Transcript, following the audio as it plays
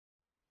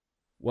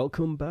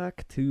Welcome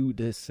back to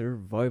the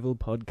survival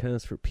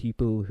podcast for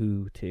people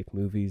who take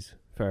movies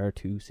far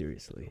too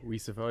seriously. We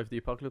survived the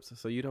apocalypse,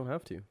 so you don't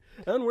have to.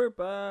 And we're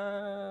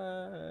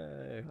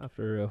back.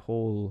 After a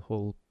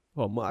whole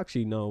well,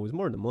 actually, no, it was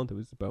more than a month. It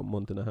was about a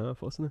month and a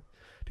half, wasn't it?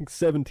 I think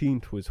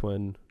 17th was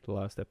when the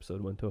last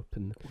episode went up,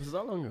 and Was it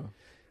that long ago?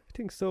 I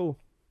think so.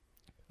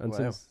 And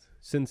Wow.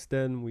 since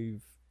then,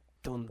 we've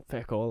done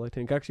feck all, I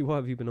think. Actually, what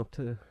have you been up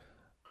to?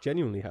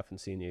 Genuinely haven't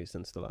seen you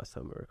since the last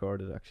time we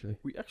recorded, actually.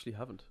 We actually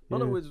haven't. Yeah.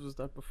 No, was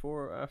that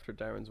before or after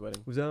Darren's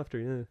wedding? It was after,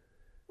 yeah.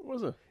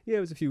 Was it? Yeah, it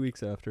was a few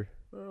weeks after.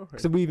 Oh, okay.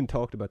 So we even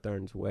talked about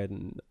Darren's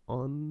wedding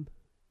on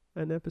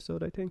an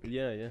episode, I think.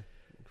 Yeah. I'm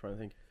trying to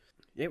think.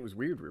 Yeah, it was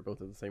weird. We were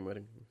both at the same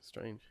wedding. It was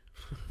strange.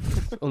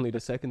 Only the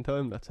second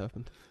time that's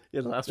happened. Yeah,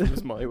 the last one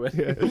was my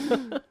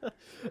wedding.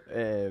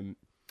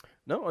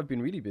 No, I've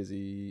been really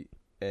busy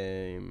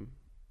doing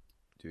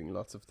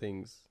lots of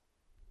things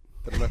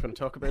that I'm not going to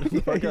talk about in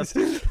the podcast.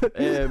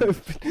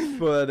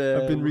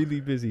 I've been really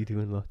busy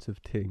doing lots of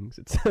things.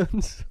 It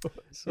sounds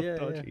so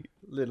dodgy.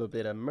 Little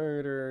bit of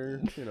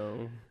murder, you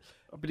know.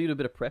 I've been doing a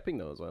bit of prepping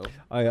though as well.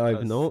 I've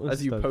as, noticed.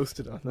 as you I've-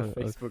 posted on the I've-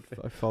 Facebook,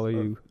 I follow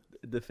you.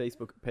 the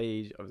Facebook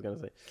page. I was gonna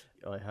say,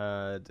 I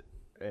had.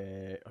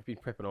 I've been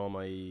prepping all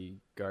my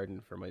garden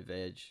for my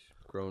veg,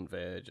 grown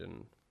veg,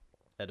 and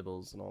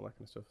edibles and all that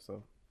kind of stuff.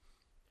 So,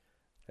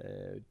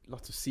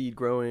 lots of seed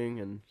growing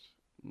and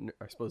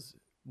I suppose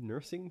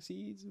nursing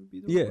seeds would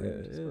be the Yeah,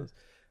 word. I suppose.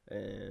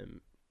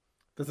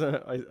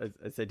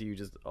 I said to you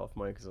just off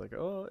mic, because like,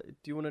 oh,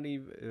 do you want any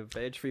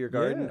veg for your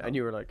garden? Yeah. And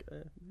you were like,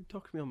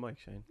 talk to me on mic,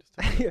 Shane. Just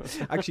talk to me on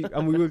mic." Actually,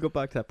 and we will go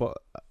back to that, but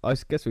I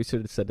guess we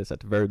should have said this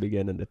at the very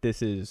beginning, that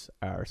this is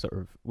our sort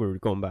of, we're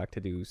going back to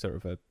do sort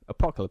of a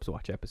apocalypse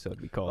watch episode,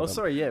 we call Oh, them.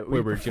 sorry, yeah.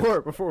 Where we're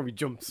Before we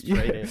jump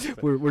straight in.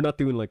 We're not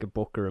doing like a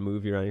book or a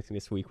movie or anything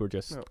this week. We're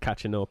just No.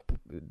 catching up.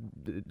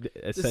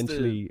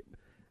 Essentially,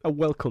 a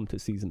welcome to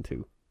season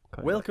 2. kind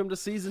of. Welcome to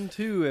season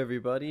 2,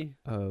 everybody.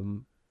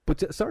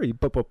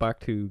 But back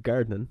to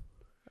gardening.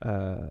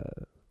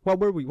 What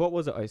were we? What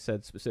was it I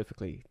said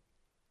specifically?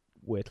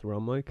 Wait till we're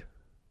on mic.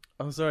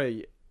 Oh,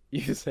 sorry.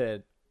 You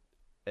said.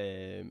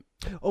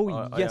 Oh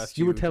I yes, asked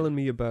you were you- telling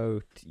me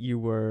about you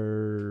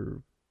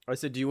were. I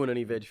said, do you want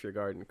any veg for your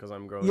garden? Because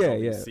I'm growing Yeah, all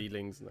these yeah.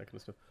 seedlings and that kind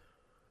of stuff.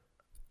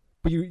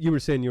 But you were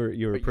saying you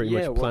were pretty Yeah,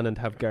 much what- planning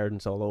to have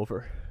gardens all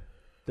over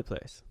the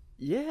place.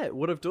 Yeah,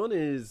 what I've done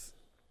is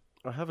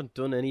I haven't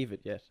done any of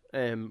it yet.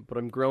 But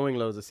I'm growing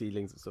loads of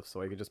seedlings and stuff,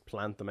 so I can just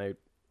plant them out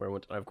where I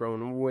want. I've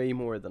grown way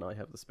more than I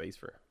have the space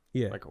for.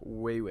 Yeah. Like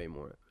way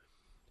more.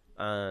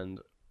 And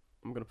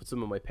I'm gonna put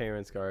some in my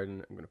parents'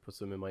 garden. I'm gonna put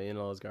some in my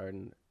in-laws'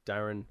 garden.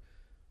 Darren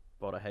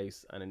bought a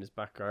house, and in his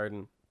back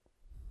garden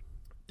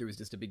there was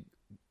just a big,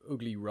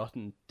 ugly,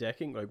 rotten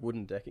decking, like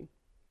wooden decking,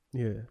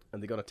 Yeah.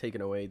 and they got it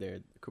taken away there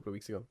a couple of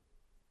weeks ago.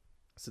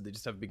 So they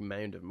just have a big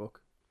mound of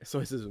muck. So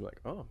I said to him,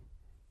 like, oh,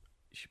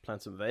 you should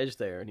plant some veg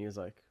there. And he was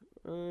like,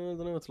 I don't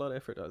know, it's a lot of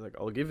effort. I was like,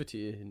 I'll give it to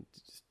you, and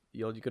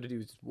all you got to do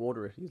is just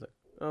water it. He's like,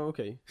 oh,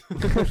 okay.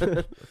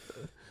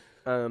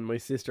 And my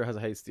sister has a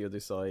house the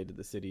other side of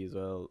the city as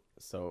well,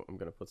 so I'm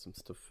gonna put some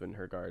stuff in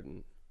her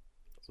garden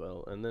as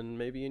well, and then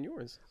maybe in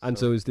yours. And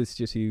so is this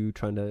just you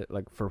trying to,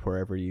 like, for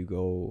wherever you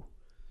go,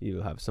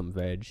 you'll have some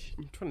veg?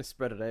 I'm trying to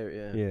spread it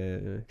out.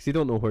 Yeah, because you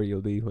don't know where you'll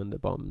be when the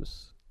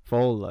bombs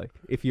fall. Like,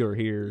 if you're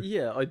here,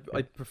 Yeah,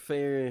 I'd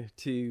prefer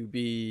to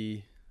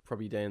be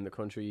probably down the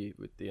country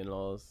with the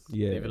in-laws.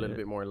 Yeah, They have a little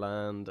yeah. bit more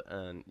land,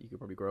 and you could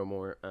probably grow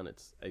more, and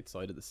it's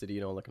outside of the city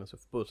and all that kind of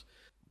stuff.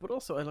 But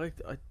also,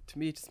 to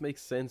me, it just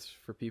makes sense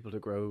for people to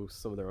grow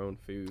some of their own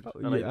food, Oh,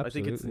 and yeah, I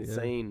think it's absolutely,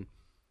 yeah. insane.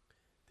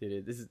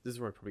 This is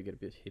where I probably get a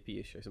bit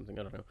hippie-ish or something.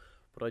 I don't know,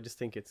 but I just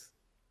think it's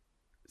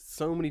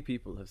so many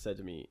people have said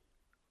to me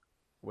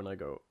when I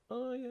go,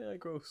 oh yeah, I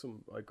grow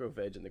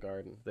veg in the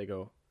garden. They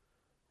go,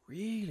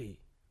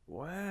 really?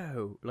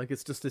 Wow! Like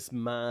it's just this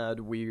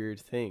mad weird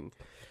thing,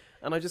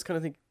 and I just kind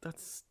of think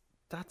that's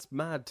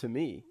mad to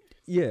me.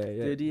 yeah.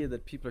 The idea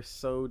that people are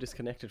so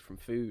disconnected from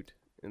food,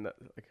 and that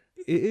like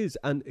It is,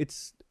 and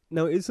it's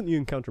now it's something you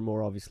encounter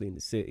more obviously in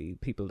the city.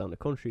 People down the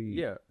country,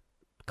 yeah.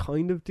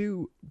 kind of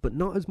do, but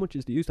not as much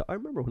as they used to. I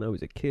remember when I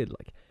was a kid,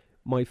 like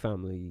my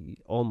family,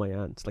 all my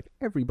aunts, like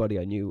everybody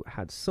I knew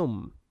had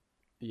some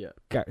Yeah.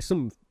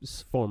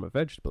 form of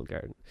vegetable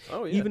garden,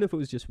 Oh yeah. even if it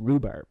was just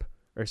rhubarb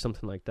or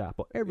something like that.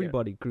 But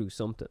everybody grew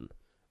something.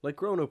 Like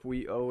growing up,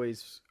 we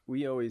always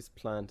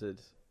planted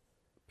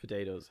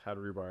potatoes, had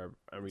rhubarb,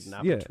 and we'd an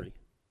apple Yeah. tree.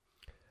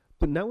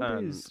 But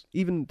nowadays,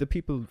 even the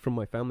people from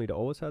my family that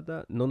always had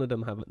that, none of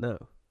them have it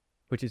now,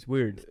 which is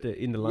weird.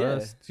 In the Yeah.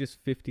 last just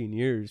 15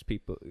 years,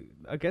 people,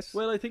 I guess,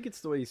 Well, I think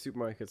it's the way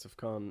supermarkets have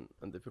gone,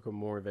 and they've become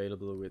more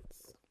available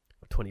with.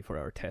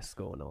 24-hour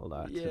Tesco and all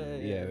that. Yeah,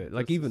 and yeah,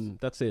 Like this even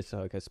that's it.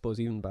 Like I suppose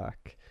even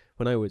back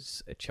when I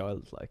was a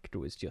child, like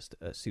there was just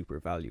a Super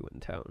Value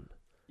in town,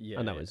 Yeah.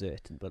 and that was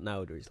it. But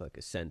now there's like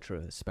a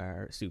Centra, a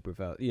Spar, Super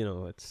Value. You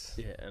know, it's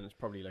Yeah, and it's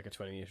probably like a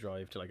 20-minute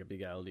drive to like a big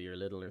Aldi or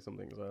Lidl or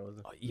something as well,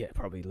 isn't it? yeah,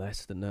 probably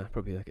less than that.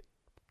 Probably like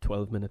a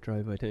 12-minute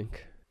drive, I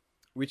think.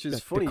 Which is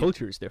The funny.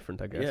 culture is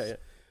different, I guess. Yeah.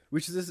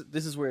 Which is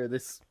this is where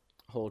this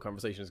whole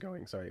conversation is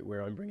going, sorry,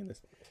 where I'm bringing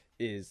this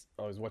is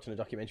I was watching a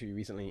documentary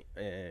recently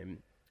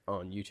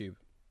on YouTube,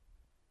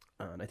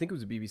 and I think it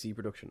was a BBC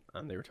production,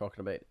 and they were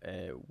talking about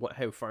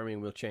how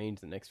farming will change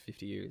the next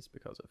 50 years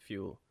because of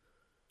fuel.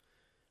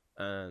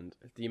 And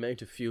the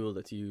amount of fuel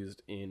that's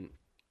used in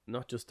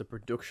not just the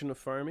production of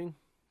farming,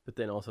 but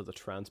then also the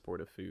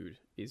transport of food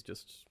is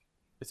just,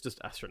 it's just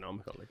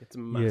astronomical. Like, it's a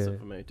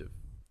massive amount of,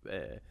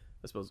 I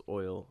suppose,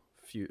 oil,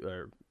 fuel,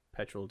 or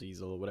petrol,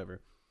 diesel, or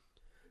whatever,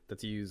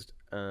 that's used.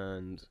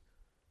 And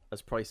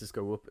as prices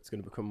go up, it's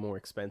going to become more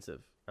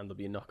expensive, and there'll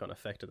be a knock-on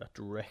effect of that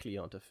directly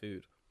onto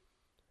food.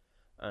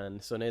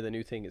 And so now the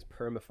new thing is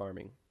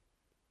perma-farming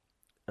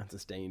and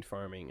sustained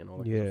farming and all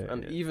that kind of stuff.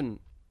 And even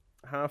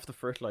half the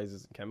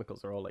fertilizers and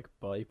chemicals are all like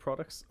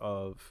byproducts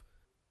of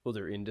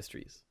other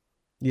industries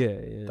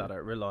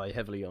that rely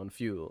heavily on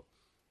fuel.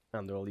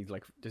 And they're all these,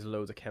 like, there's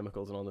loads of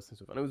chemicals and all this and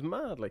stuff. And it was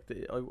mad. Like,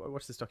 I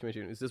watched this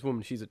documentary, and it was this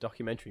woman, she's a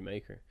documentary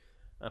maker,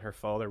 and her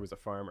father was a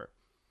farmer.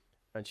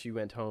 And she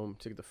went home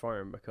to the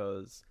farm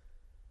because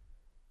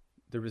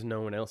there was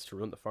no one else to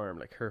run the farm.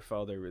 Like, her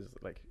father was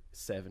like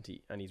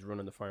 70, and he's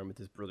running the farm with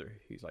his brother,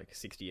 who's like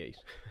 68.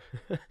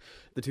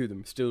 The two of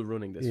them still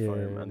running this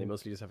farm, and they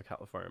mostly just have a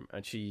cattle farm.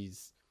 And she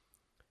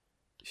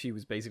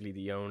was basically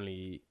the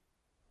only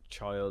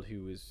child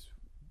who was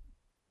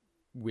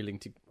willing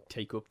to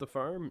take up the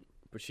farm,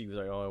 but she was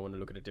like, oh, I want to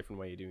look at a different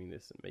way of doing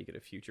this and make it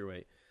a future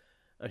way.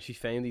 And she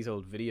found these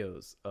old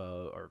videos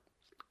or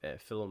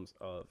films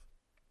of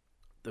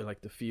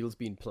the fields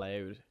being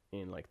ploughed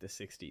in like the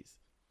 60s,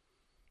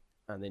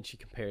 and then she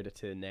compared it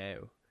to now,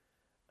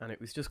 and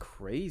it was just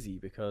crazy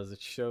because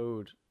it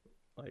showed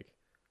like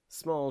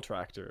small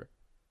tractor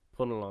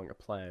pulling along a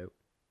plough,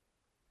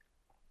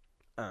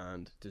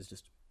 and there's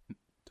just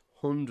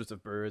hundreds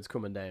of birds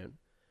coming down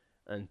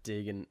and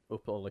digging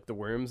up all like the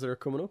worms that are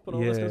coming up and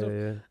all this kind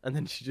of stuff. And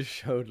then she just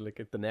showed like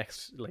at the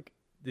next, like,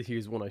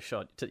 here's one I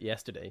shot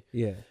yesterday.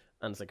 Yeah.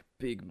 And it's like a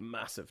big,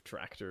 massive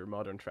tractor,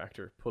 modern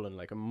tractor, pulling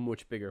like a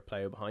much bigger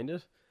plough behind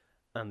it.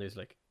 And there's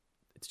like,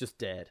 it's just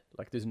dead.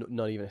 Like, there's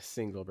not even a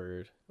single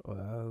bird.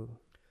 Wow.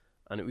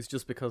 And it was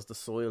just because the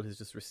soil has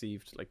just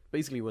received, like,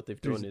 basically what they've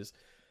done is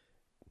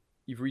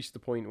you've reached the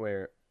point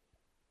where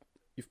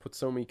you've put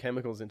so many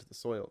chemicals into the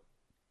soil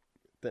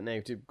that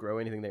now to grow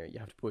anything there, you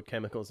have to put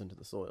chemicals into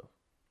the soil.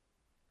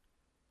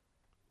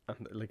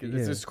 And like,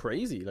 it's just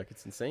crazy. Like,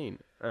 it's insane.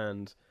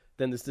 And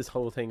then there's this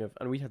whole thing of,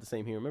 and we had the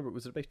same here. Remember, it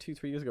was about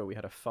 2-3 years ago, we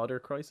had a fodder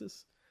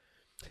crisis.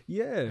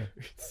 Yeah.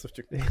 It's such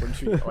a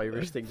country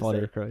Irish thing to say.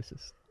 Fodder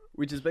crisis.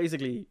 Which is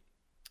basically,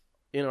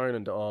 in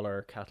Ireland, all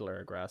our cattle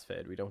are grass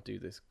fed. We don't do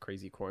this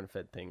crazy corn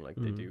fed thing like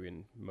they do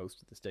in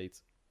most of the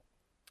states.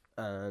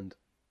 And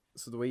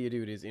so the way you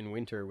do it is in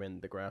winter, when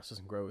the grass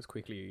doesn't grow as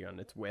quickly and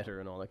it's wetter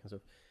and all that kind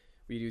of stuff,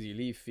 what you do is you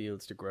leave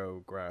fields to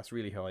grow grass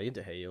really high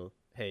into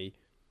hay,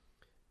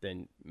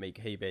 then make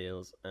hay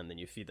bales, and then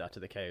you feed that to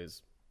the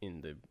cows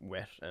in the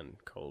wet and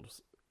cold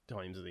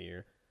times of the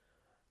year.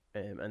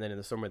 And then in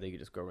the summer, they can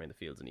just go around the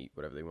fields and eat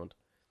whatever they want.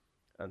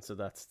 And so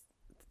that's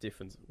the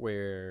difference.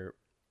 Where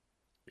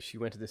she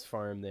went to this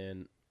farm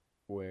then,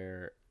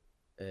 where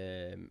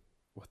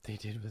what they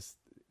did was,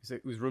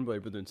 it was run by a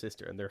brother and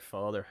sister, and their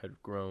father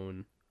had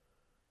grown,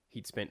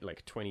 he'd spent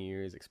like 20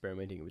 years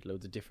experimenting with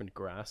loads of different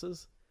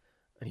grasses,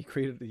 and he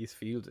created these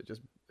fields of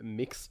just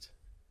mixed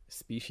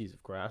species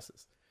of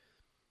grasses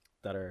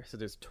that are, so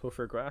there's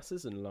tougher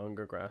grasses and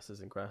longer grasses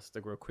and grasses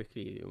that grow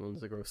quickly and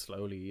ones that grow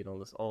slowly and all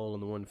this, all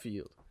in the one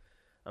field,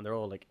 and they're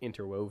all like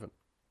interwoven.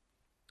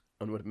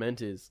 And what it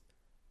meant is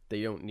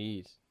they don't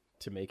need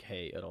to make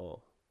hay at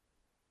all,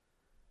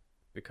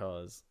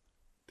 because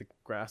the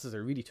grasses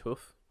are really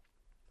tough.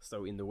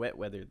 So in the wet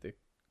weather, the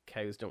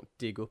cows don't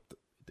dig up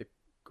the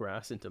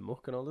grass into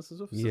muck and all this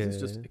stuff. So it's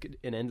just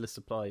an endless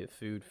supply of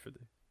food for the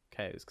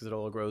cows, because it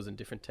all grows in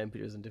different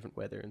temperatures and different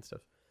weather and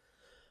stuff.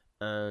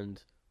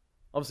 And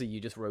obviously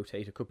you just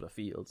rotate a couple of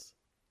fields,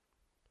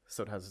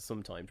 so it has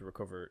some time to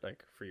recover,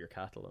 like, for your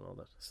cattle and all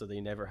that. So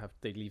they never have,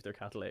 they leave their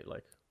cattle out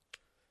like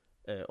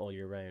all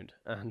year round,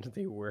 and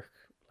they work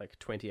like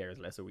 20 hours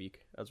less a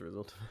week as a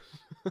result.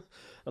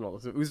 And all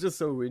this. It was just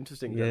so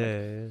interesting.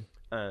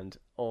 And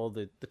all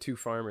the two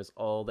farmers,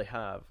 all they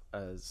have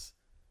as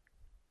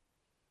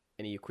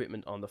any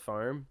equipment on the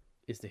farm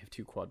is they have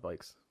 2 quad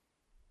bikes.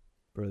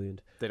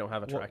 Brilliant. They don't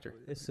have a tractor.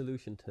 A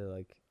solution to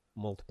like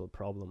multiple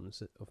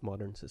problems of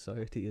modern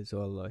society as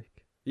well, like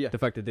the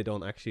fact that they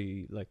don't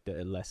actually, like,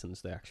 it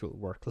lessens the actual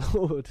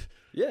workload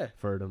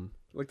for them.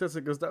 Like, that's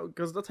because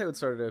that's how it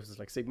started out. It's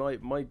like, say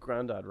my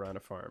granddad ran a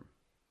farm,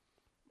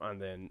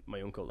 and then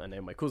my uncle, and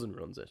then my cousin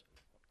runs it.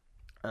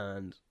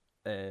 And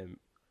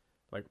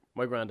like,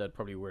 my granddad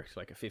probably worked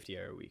like a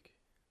 50-hour week.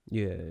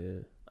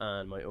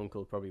 And my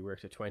uncle probably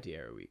worked a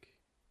 20-hour week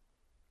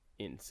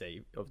in,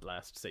 say, of the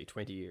last, say,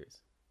 20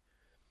 years.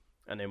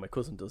 And then my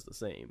cousin does the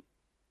same,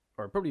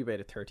 or probably about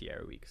a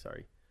 30-hour week,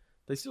 sorry.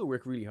 They still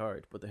work really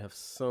hard, but they have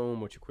so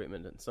much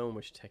equipment and so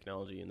much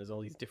technology, and there's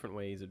all these different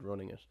ways of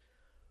running it.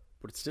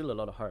 But it's still a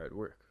lot of hard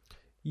work.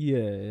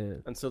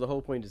 And so the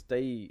whole point is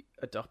they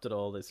adopted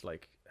all this,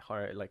 like,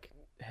 hard, like,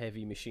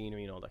 heavy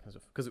machinery and all that kind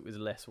of stuff because it was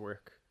less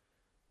work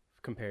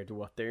compared to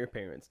what their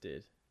parents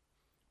did.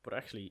 But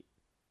actually,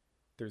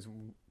 there's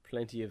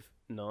plenty of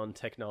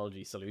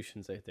non-technology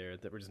solutions out there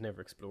that were just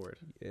never explored.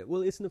 Yeah,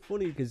 well, isn't it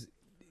funny? Because,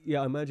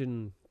 yeah, I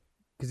imagine,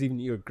 because even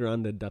your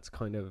granddad, that's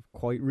kind of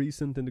quite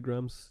recent in the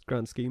grand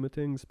scheme of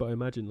things. But I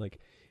imagine, like,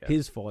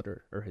 his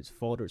father, or his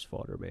father's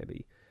father,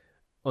 maybe,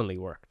 only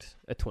worked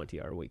a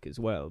 20-hour week as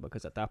well.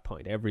 Because at that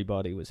point,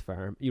 everybody was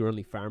you were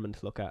only farming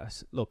to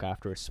look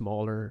after a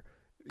smaller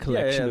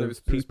collection there of was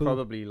people.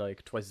 probably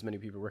like twice as many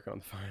people working on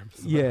the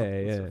farms.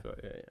 Yeah.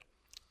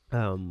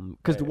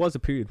 Because there Yeah. was a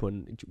period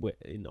when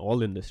in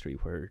all industry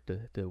where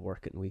the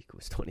working week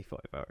was 25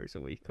 hours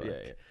a week.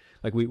 Like,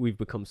 like we've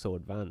become so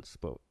advanced,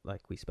 but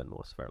like we spend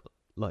most of our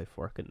life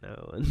working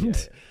now,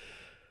 and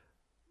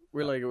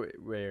we're like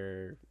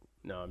we're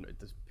no,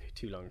 this is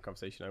too long a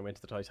conversation. I went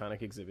to the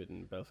Titanic exhibit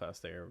in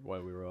Belfast there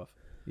while we were off,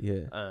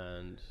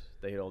 and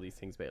they had all these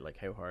things about like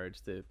how hard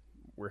the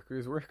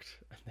workers worked,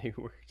 and they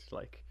worked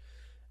like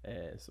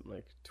something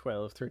like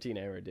 12,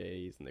 13-hour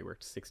days, and they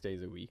worked 6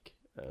 days a week.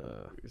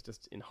 It was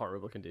just in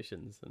horrible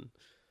conditions, and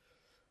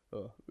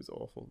it was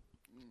awful.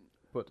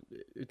 But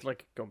it's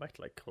like going back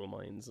to like coal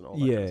mines and all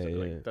that kind of stuff.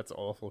 Like, that's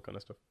awful kind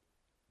of stuff.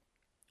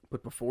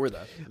 But before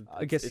that,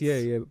 I guess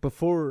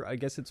before, I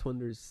guess it's when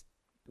there's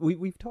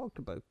we've talked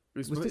about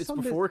it's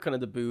before kind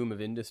of the boom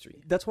of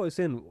industry. That's why I was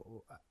saying,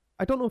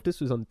 I don't know if this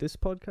was on this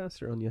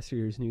podcast or on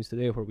yesterday's News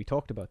Today, where we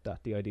talked about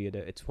that, the idea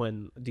that it's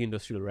when the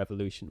Industrial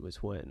Revolution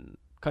was when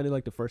kind of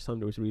like the first time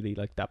there was really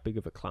like that big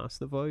of a class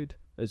divide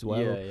as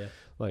well.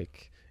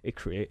 Like it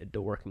created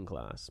the working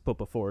class, but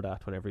before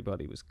that, when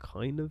everybody was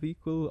kind of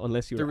equal,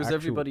 unless you were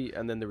everybody,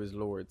 and then there was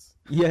lords.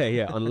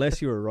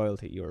 Unless you were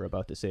royalty, you were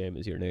about the same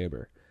as your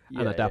neighbor,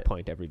 and at that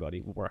point,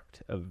 everybody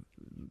worked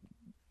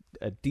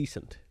a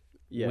decent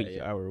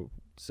hour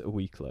a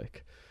week,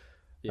 like.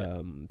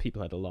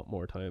 People had a lot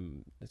more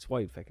time. That's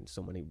why fucking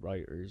so many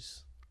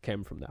writers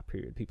came from that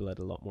period. People had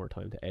a lot more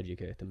time to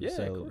educate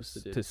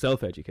themselves, to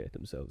self-educate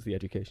themselves. The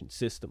education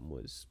system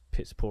was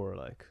piss poor,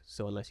 like,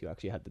 so unless you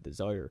actually had the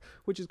desire,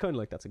 which is kind of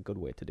like, that's a good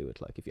way to do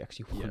it. Like, if you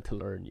actually want to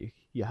learn,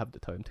 you have the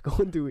time to go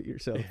and do it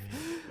yourself.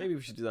 Maybe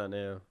we should do that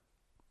now.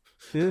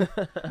 Yeah.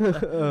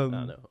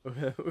 No.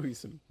 We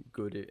some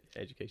good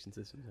education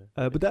systems.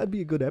 But that'd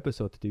be a good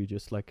episode to do,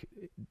 just like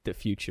the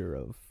future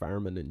of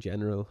farming in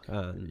general.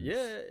 And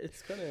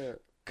it's kind of,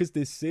 because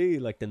they say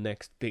like the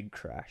next big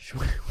crash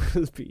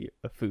will be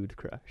a food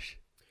crash.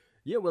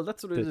 Yeah, well,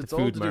 that's what it is. It's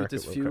all to do with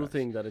this fuel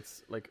thing that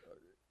it's like,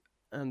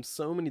 and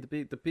so many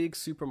the big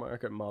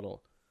supermarket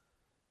model,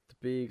 the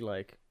big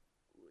like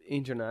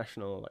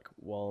international like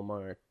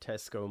Walmart,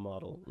 Tesco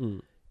model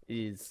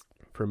is,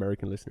 for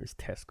American listeners,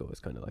 Tesco is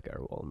kind of like our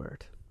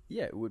Walmart.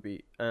 Yeah, it would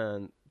be,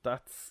 and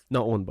that's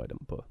not owned by them,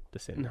 but the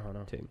same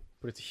team.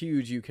 But it's a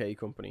huge UK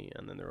company,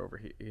 and then they're over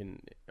here in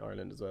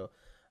Ireland as well,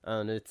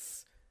 and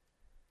it's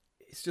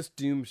just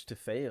doomed to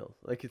fail.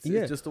 Like it's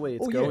just the way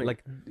it's going.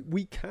 Like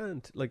we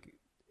can't, like,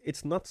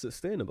 it's not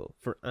sustainable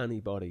for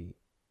anybody,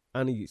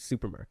 any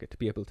supermarket, to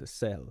be able to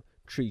sell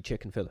 3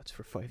 chicken fillets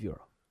for €5,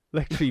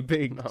 like 3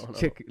 big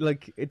chicken.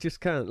 Like it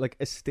just can't. Like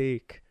a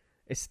steak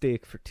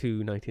for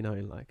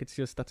 $2.99. Like it's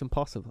just, that's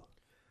impossible.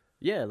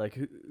 Yeah, like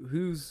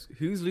who's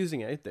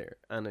losing out there?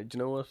 And do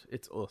you know what?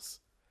 It's us.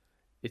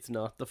 It's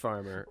not the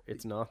farmer.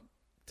 It's not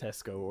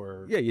Tesco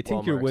or you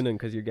think Walmart. You're winning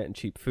because you're getting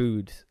cheap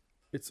food.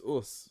 It's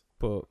us.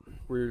 But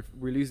we're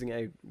losing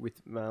out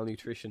with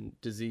malnutrition,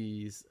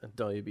 disease, and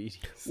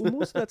diabetes. Well,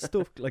 most of that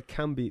stuff like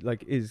can be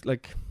like is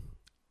like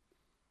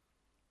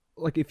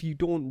if you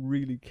don't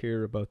really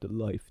care about the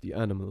life the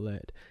animal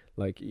led,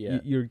 like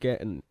you're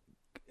getting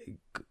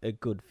a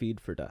good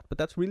feed for that. But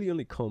that's really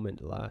only come in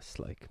the last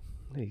like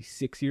maybe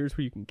 6 years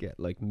where you can get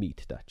like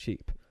meat that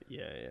cheap.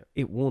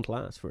 It won't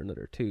last for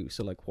another 2.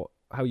 So like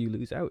how you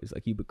lose out is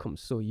like you become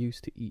so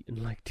used to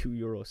eating like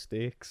 €2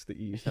 steaks that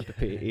you used to have to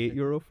pay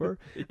 €8 for,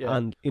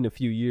 and in a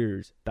few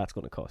years that's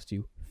going to cost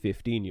you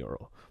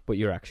 €15. But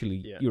you're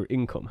actually your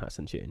income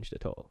hasn't changed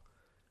at all.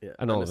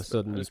 And all of a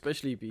sudden,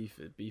 especially beef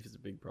is a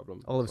big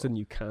problem. All of a sudden,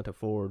 you can't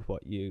afford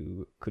what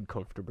you could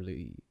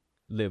comfortably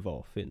live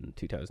off in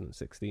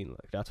 2016.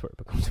 Like that's where it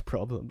becomes a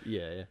problem.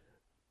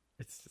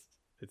 It's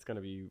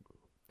gonna be.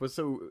 But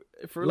so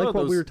for like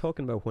what we were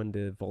talking about when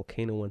the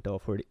volcano went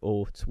off, where the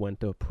oats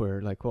went up,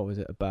 where like what was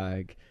it, a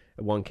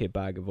 1K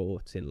bag of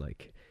oats in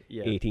like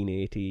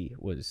 1880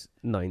 was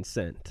 9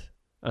 cents,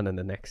 and then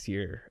the next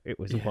year it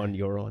was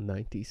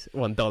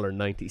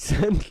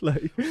 $1.90.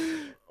 Like,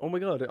 oh my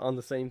god! On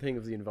the same thing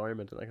of the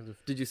environment, and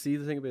did you see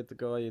the thing about the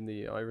guy in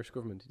the Irish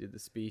government? He did the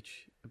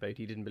speech about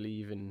he didn't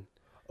believe in.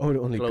 Oh,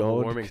 only God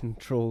warming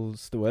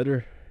controls the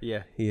weather.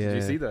 Yeah. Did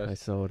you see that? I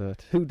saw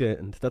that. Who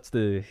didn't? That's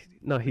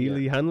not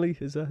Healy Hanley,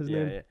 is that his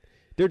name?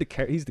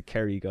 Yeah. He's the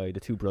Kerry guy, the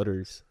 2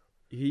 brothers.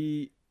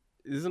 He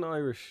is an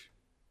Irish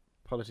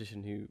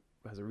politician who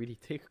has a really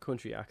thick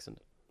country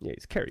accent. Yeah,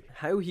 he's Kerry.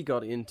 How he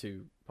got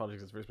into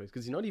politics in the first place,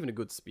 because he's not even a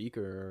good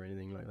speaker or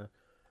anything like that.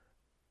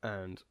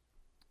 And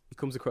he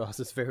comes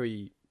across as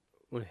very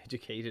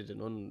uneducated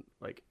and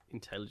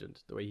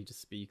intelligent, the way he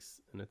just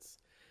speaks, and it's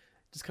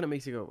just kind of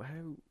makes you go,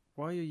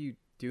 why are you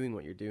doing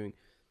what you're doing?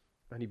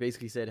 And he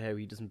basically said how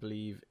he doesn't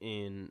believe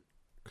in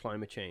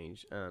climate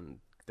change and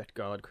that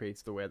God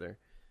creates the weather,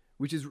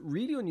 which is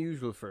really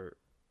unusual for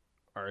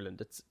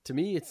Ireland. To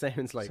me, it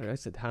sounds like... Sorry, I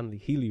said Hanley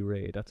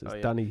Healy-Rae. That's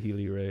Danny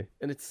Healy-Rae.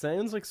 And it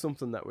sounds like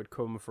something that would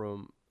come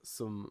from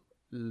some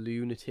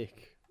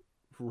lunatic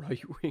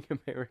right-wing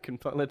American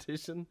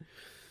politician.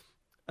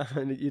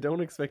 And you don't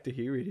expect to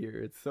hear it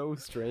here. It's so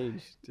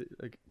strange.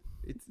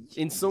 It's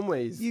in some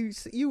ways.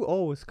 You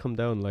always come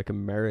down like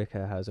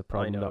America has a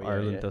problem that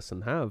Ireland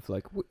doesn't have.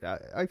 Like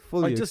I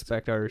fully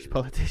expect Irish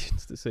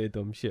politicians to say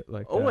dumb shit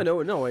like that.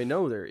 I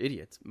know they're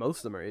idiots. Most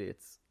of them are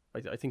idiots.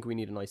 I think we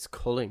need a nice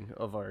culling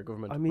of our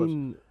government. I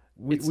mean,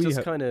 it's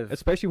just kind of,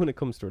 especially when it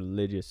comes to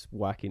religious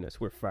wackiness,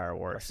 we're far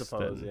worse. I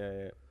suppose,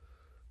 yeah.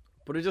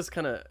 But it just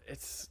kind of,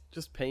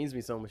 just pains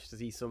me so much to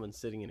see someone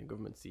sitting in a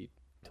government seat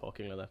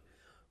talking like that.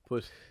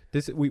 But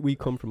we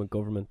come from a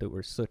government that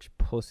were such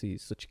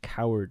pussies, such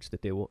cowards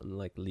that they wouldn't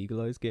like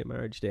legalize gay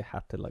marriage. They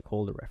had to like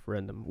hold a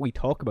referendum. We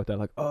talk about that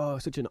like, oh,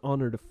 such an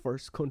honor, the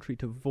first country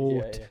to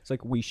vote. Yeah. It's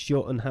like we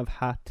shouldn't have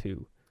had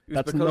to.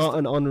 That's not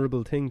an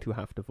honourable thing to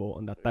have to vote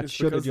on that. That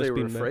should have just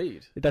been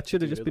afraid. That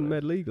should have just been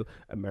made legal.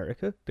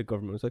 America, the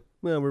government was like,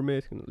 well, we're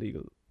making it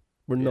legal.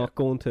 We're not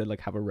going to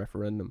like have a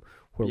referendum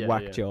where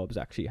whack jobs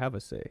actually have a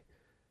say.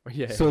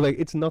 Yeah. So like,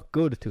 it's not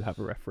good to have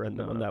a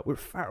referendum on that. We're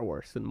far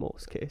worse in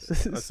most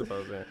cases. I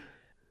suppose, yeah.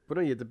 But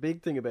the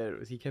big thing about it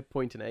was he kept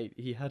pointing out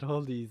he had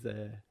all these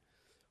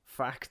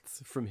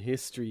facts from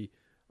history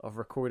of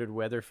recorded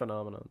weather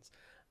phenomenons,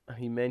 and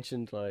he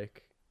mentioned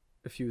like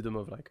a few of them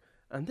of like.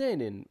 And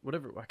then in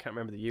whatever, I can't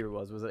remember the year it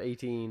was it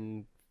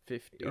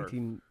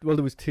 1850? Well,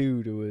 there was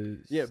two, there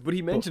was... Yeah, but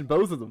he mentioned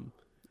both of them.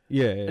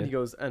 Yeah. And he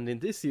goes, and in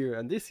this year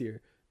and this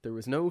year, there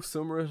was no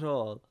summer at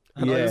all.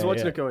 And I was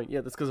watching it going,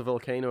 that's because a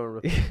volcano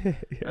erupted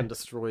and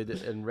destroyed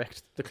it and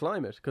wrecked the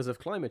climate because of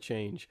climate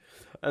change.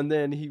 And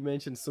then he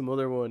mentioned some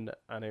other one,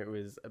 and it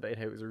was about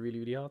how it was a really,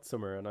 really hot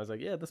summer. And I was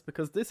like, yeah, that's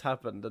because this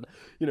happened. And,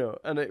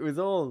 and it was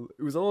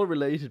all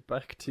related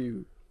back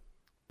to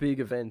big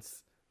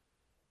events.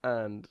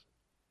 And...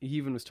 he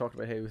even was talking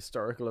about how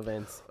historical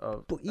events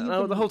of... But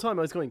even, the whole time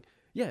I was going,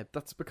 yeah,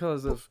 that's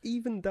because of...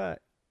 Even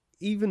that...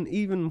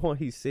 Even what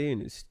he's saying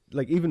is...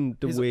 Like, even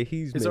the way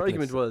he's... His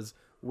argument was,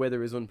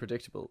 weather is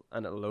unpredictable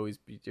and it'll always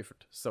be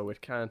different. So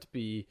it can't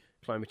be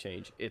climate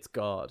change. It's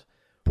God.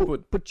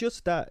 But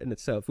just that in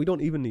itself, we don't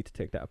even need to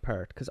take that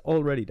apart, because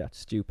already that's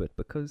stupid,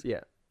 because...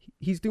 Yeah.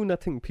 He's doing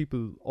that thing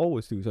people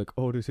always do. It's like,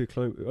 oh, they say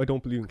I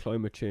don't believe in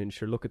climate change.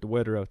 Sure, look at the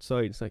weather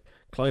outside. It's like,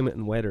 climate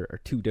and weather are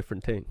two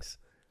different things.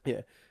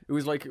 Yeah. It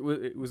was like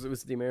it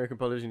was the American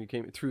politician who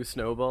came threw a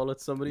snowball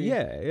at somebody.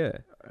 Yeah.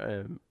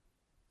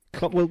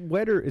 Well,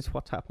 weather is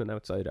what's happening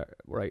outside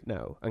right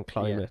now, and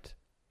climate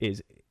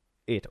is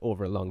it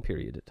over a long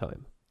period of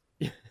time.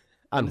 Yeah.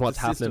 And what's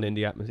happening in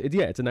the atmosphere.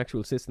 It's an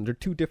actual system. They're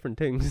two different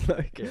things.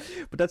 Like,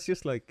 but that's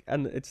just like,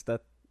 and it's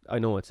that. I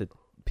know it's a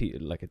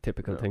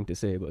typical thing to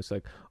say, but it's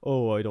like,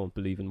 oh, I don't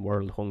believe in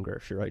world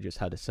hunger. Sure, I just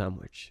had a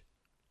sandwich.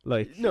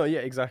 Like, no, yeah,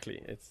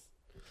 exactly. It's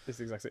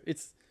exactly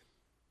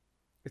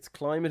It's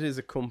climate is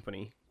a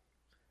company,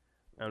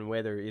 and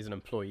weather is an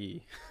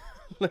employee.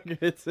 Like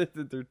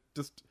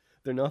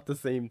they're not the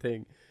same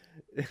thing.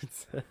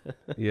 It's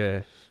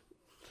yeah.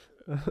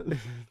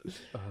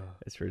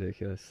 It's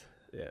ridiculous.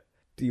 Yeah.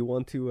 Do you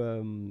want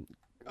to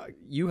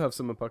you have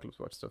some Apocalypse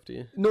Watch stuff, do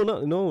you? No,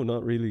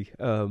 not really.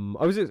 I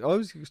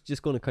was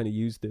just going to kind of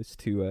use this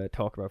to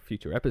talk about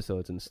future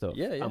episodes and stuff.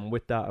 Yeah. And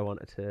with that,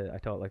 I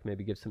thought like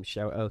maybe give some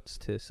shout outs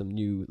to some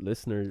new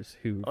listeners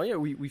who. Oh yeah,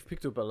 we've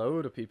picked up a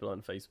load of people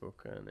on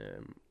Facebook and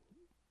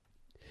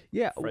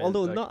yeah, friends,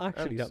 although not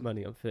actually that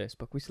many on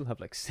Facebook. We still have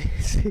like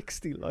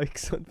 60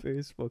 likes on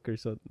Facebook or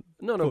something.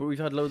 No, but we've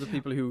had loads of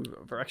people who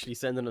are actually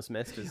sending us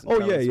messages.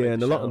 Oh yeah,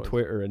 and a lot on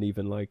Twitter and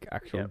even like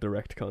actual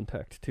direct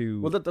contact too.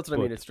 Well, that's what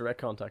I mean. It's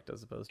direct contact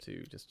as opposed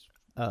to just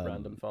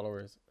random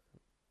followers.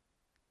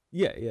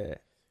 Yeah.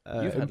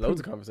 You've had loads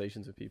of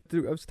conversations with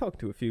people. I was talking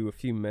to a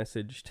few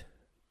messaged.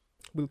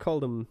 We'll call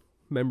them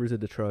members of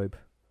the tribe.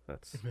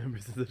 That's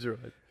members of the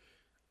tribe.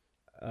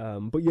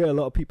 But yeah, a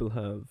lot of people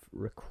have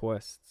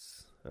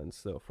requests and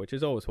stuff, which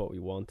is always what we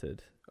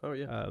wanted. Oh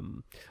yeah.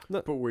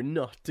 But we're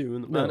not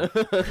doing them. No.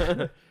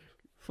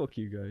 Fuck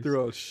you guys. They're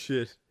all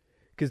shit.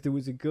 Because there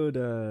was a good,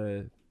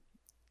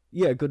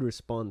 good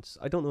response.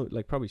 I don't know,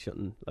 like probably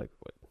shouldn't, like,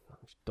 I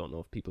don't know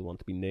if people want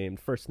to be named.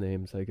 First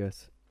names, I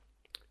guess.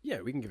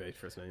 Yeah, we can give out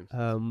first names.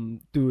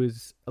 There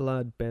was a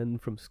lad, Ben,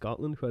 from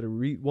Scotland, who had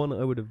one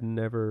I would have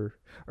never,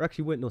 or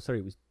actually, wait, no, sorry,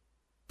 it was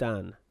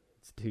Dan.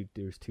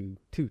 There's two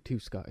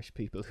Scottish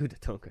people. Who'd have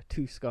thunk it?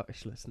 Two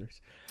Scottish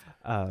listeners.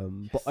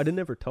 But I'd have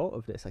never thought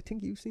of this. I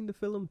think you've seen the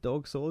film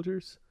Dog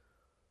Soldiers.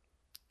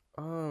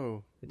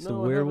 Oh, it's the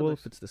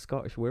werewolf. It's the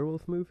Scottish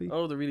werewolf movie.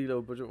 Oh, the really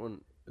low budget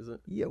one, is it?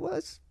 Yeah,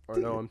 well,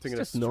 I'm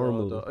thinking it's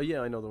normal. Oh yeah,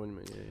 I know the one you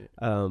mean.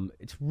 Yeah.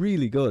 It's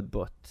really good,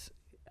 but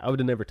I would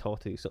have never thought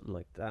to do something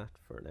like that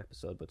for an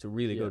episode. But it's a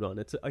really good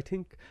one. I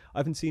think I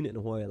haven't seen it in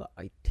a while.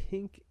 I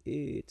think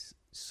it's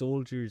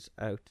Soldiers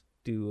Out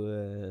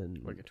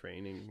doing like a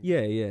training.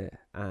 Yeah,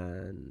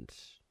 and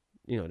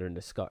they're in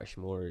the Scottish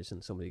moors,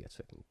 and somebody gets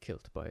fucking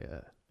killed by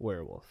a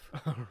werewolf,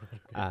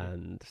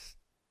 and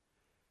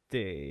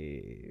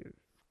they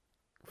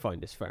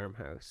find this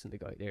farmhouse, and the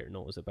guy there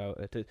knows about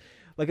it.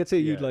 Like I'd say,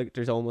 you'd like.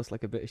 There's almost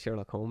like a bit of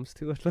Sherlock Holmes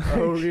to it. Like.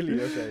 Oh,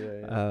 really? Okay,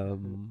 yeah.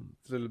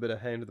 It's a little bit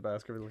of Hound of the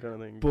Baskerville kind of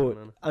thing. But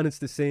and it's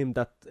the same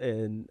that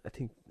I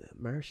think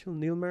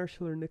Neil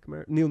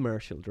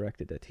Marshall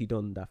directed it. He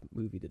done that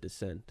movie, The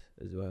Descent,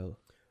 as well.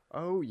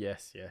 Oh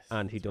yes.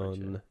 And he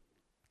done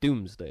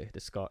Doomsday,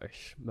 the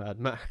Scottish Mad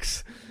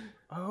Max.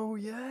 Oh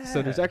yeah.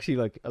 So there's actually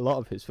like a lot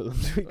of his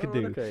films we could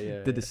do. Okay,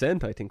 yeah. The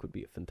Descent, I think, would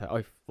be a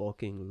fantastic. I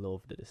fucking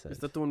love The Descent. Is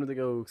that the one where they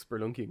go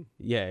spelunking?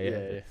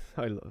 Yeah.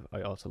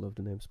 I also love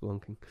the name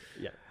Spelunking.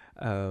 Yeah.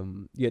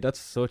 Yeah, that's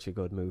such a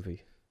good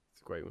movie.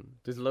 It's a great one.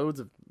 There's loads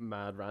of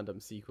mad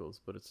random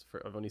sequels, but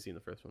I've only seen the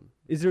first one.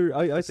 Is there?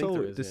 I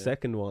saw the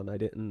second one. I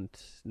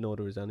didn't know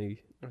there was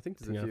any. I think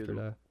there's a few after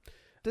that.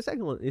 The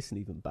second one isn't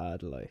even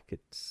bad. Like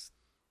it's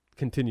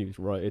continues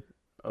right.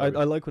 I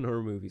like when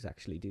horror movies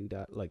actually do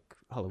that, like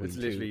Halloween. It's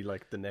literally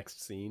like the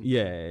next scene.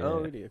 Yeah. Oh,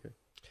 really? Okay.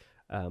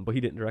 But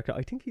he didn't direct it.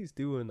 I think he's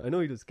doing. I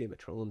know he does Game of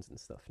Thrones and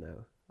stuff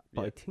now,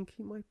 but I think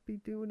he might be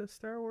doing a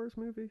Star Wars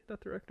movie.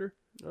 That director.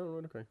 Oh,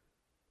 right. Okay.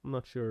 I'm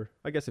not sure.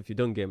 I guess if you've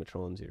done Game of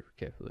Thrones, you're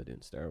capable of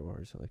doing Star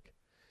Wars. Like.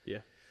 Yeah.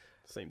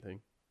 Same thing.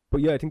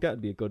 But yeah, I think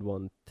that'd be a good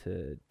one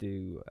to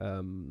do.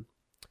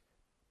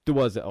 There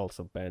was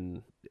also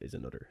Ben is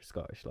another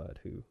Scottish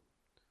lad who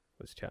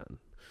was chatting.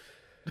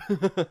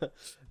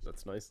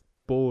 That's nice.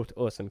 Both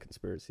us and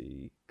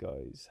Conspiracy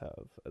guys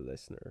have a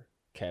listener,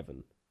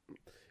 Kevin.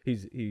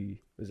 He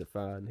was a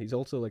fan. He's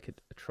also like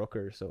a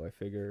trucker, so I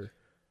figure.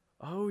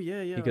 Oh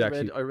yeah. He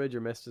could I read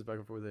your messages back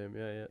and forth with him.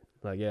 Yeah.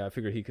 Like I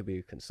figure he could be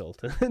a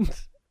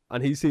consultant,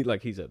 and he's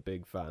a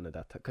big fan of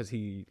that because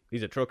he's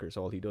a trucker,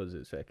 so all he does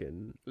is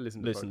fucking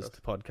listens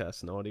to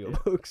podcasts and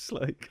audiobooks.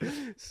 Like,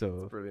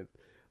 so that's brilliant.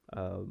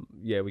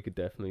 Yeah, we could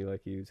definitely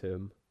like use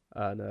him,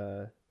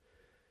 and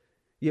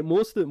yeah,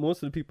 most of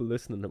the people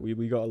listening,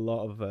 we got a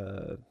lot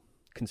of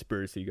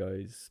Conspiracy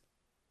guys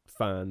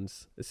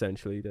fans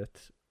essentially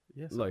that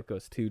like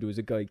us too. There was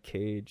a guy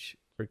Gage,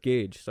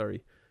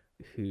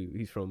 who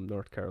he's from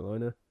North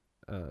Carolina,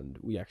 and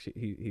we actually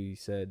he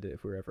said that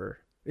if we're ever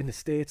in the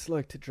States,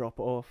 like to stop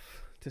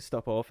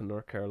off in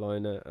North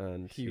Carolina,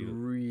 and he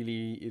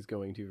really is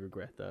going to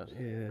regret that.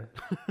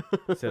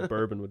 Yeah. Said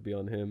bourbon would be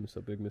on him,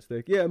 so big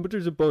mistake. Yeah, but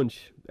there's a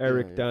bunch.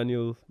 Eric,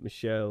 Daniel,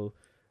 Michelle,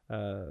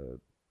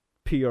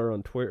 PR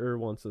on Twitter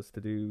wants us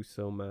to do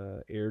some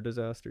air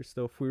disaster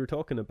stuff. We were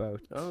talking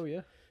about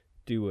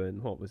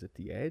doing, what was it,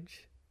 The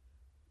Edge?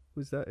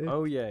 Was that it?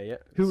 Oh yeah.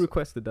 Who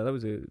requested that? That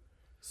was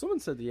someone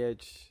said The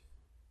Edge.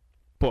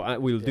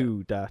 But we'll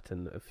do that,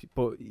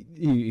 but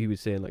he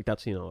was saying like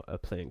that's a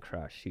plane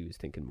crash. He was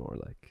thinking more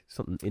like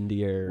something in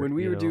the air. When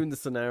we were doing the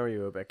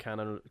scenario about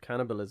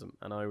cannibalism,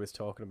 and I was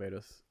talking about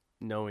us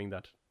knowing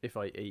that if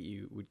I ate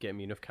you would get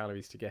me enough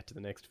calories to get to the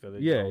next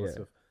village.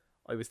 Stuff,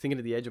 I was thinking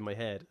of The Edge in my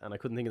head, and I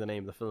couldn't think of the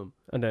name of the film.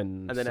 And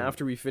then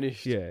after we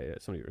finished,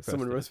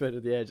 someone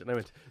requested The Edge, and I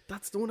went,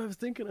 "That's the one I was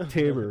thinking of."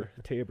 Tabor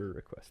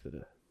requested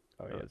it.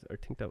 Oh yeah, I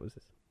think that was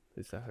it.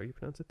 Is that how you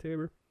pronounce it,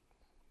 Tabor?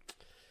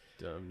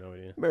 I have no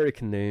idea.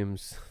 American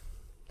names,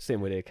 same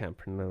way they can't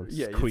pronounce.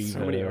 Yeah, so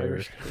many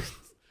Irish.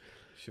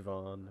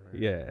 Siobhan.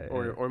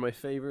 Or my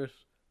favorite,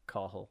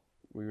 Cahill.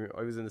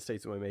 I was in the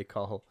States with my mate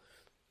Cahill,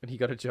 and he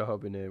got a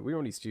job we were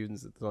only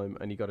students at the time,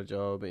 and he got a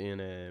job in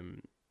a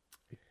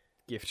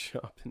gift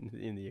shop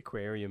in the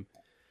aquarium,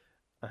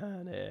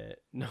 and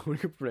no one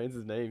could pronounce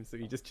his name, so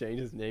he just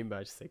changed his name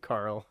badge to say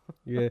Carl.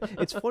 Yeah,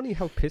 it's funny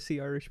how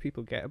pissy Irish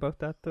people get about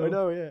that, though. I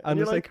know, yeah. And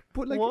it's like,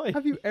 but like, why?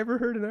 Have you ever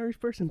heard an Irish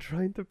person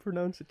trying to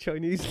pronounce a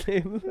Chinese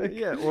name? Like,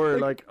 yeah, or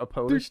like a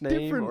Polish name.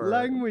 Different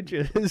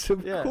languages,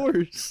 of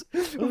course.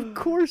 Of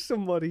course,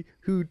 somebody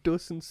who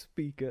doesn't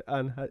speak it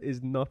and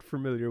is not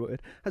familiar with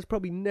it has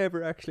probably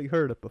never actually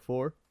heard it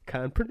before.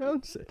 Can't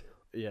pronounce it.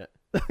 Yeah.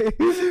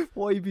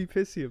 Why be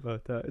pissy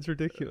about that? It's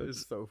ridiculous.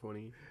 It's so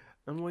funny.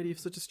 And why do you have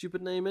such a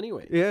stupid name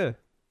anyway? Yeah.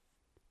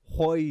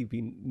 Why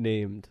be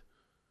named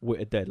with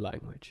a dead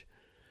language?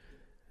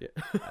 Yeah.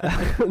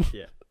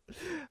 Yeah.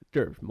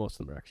 Most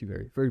of them are actually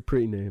very, very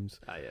pretty names.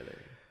 Ah, yeah,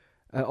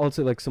 there.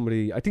 Also, like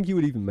somebody, I think you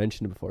would even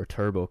mention it before,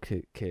 Turbo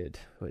Kid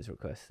was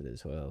requested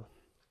as well.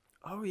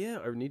 Oh, yeah.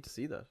 I need to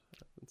see that.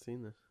 I haven't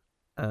seen this.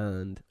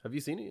 And have you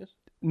seen it yet?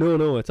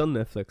 No, it's on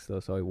Netflix though,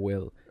 so I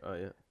will. Oh,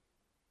 yeah.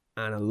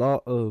 And a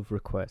lot of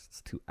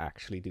requests to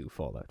actually do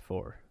Fallout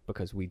 4,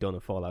 because we done a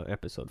Fallout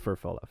episode for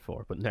Fallout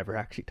 4 but never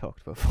actually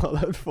talked about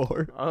Fallout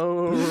 4.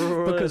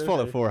 Oh, because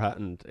Fallout 4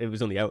 hadn't, it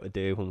was only out a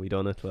day when we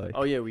done it. Like,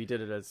 oh yeah, we did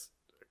it as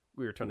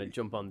we were trying to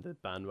jump on the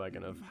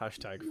bandwagon of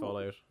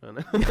 #Fallout.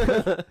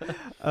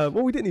 Well,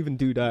 we didn't even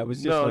do that. It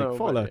was just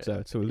Fallout's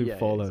out, so we'll do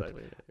Fallout.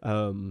 Exactly,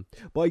 yeah.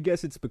 But I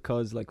guess it's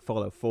because like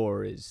Fallout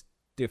 4 is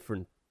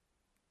different.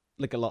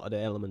 Like a lot of the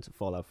elements of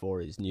Fallout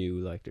 4 is new.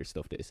 Like there's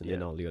stuff that isn't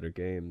in all the other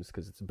games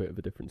because it's a bit of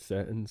a different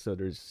setting. So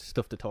there's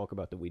stuff to talk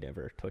about that we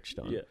never touched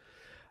on. Yeah,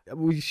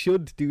 we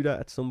should do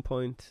that at some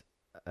point.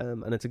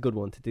 and it's a good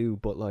one to do.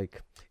 But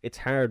like, it's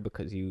hard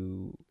because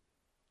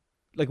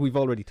we've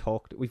already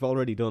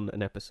done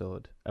an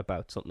episode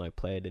about something I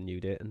played and you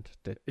didn't.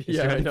 Is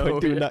there any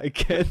point doing that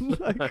again?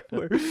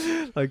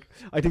 Like,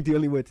 I think the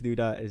only way to do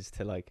that is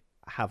to like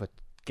have a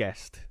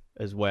guest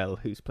as well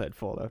who's played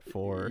Fallout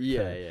 4.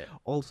 Yeah.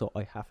 Also,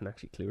 I haven't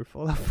actually cleared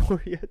Fallout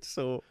 4 yet,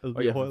 so it'll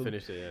be you a while. haven't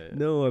finished it. Yeah.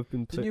 No, I've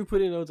been. Didn't you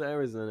put in loads of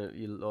hours and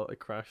it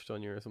crashed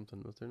on you or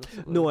something? Was there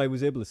not? No, I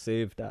was able to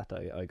save that.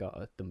 I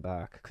got them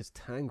back because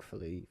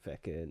thankfully,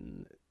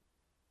 fucking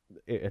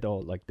it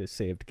all like the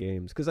saved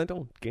games because I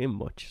don't game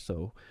much,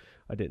 so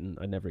I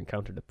never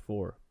encountered it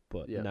before.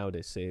 But now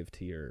they save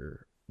to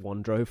your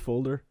OneDrive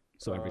folder,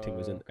 so everything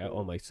was in. Cool.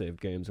 All my saved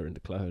games are in the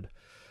cloud.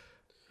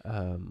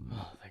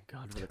 Thank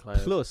God for the cloud.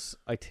 Plus,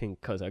 I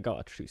think because I got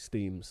it through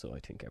Steam, so I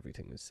think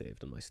everything is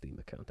saved on my Steam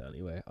account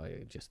anyway.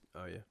 I just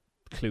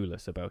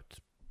clueless about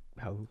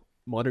how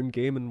modern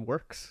gaming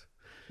works.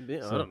 Yeah,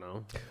 so, I don't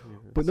know.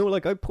 But no,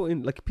 like I put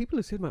in, like people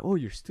have said, "Oh,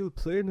 you're still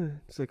playing it."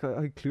 It's like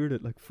I cleared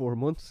it like 4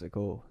 months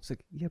ago. It's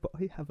like, yeah, but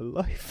I have a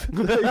life.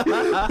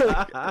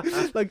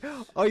 like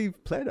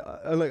I've played it.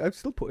 I've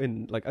still put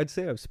in, like I'd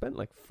say I've spent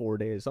like 4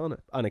 days on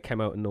it, and it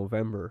came out in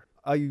November.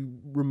 I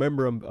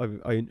remember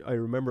I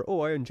remember.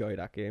 Oh, I enjoy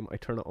that game. I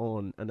turn it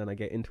on, and then I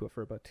get into it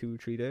for about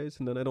 2-3 days,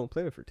 and then I don't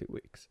play it for 2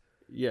 weeks.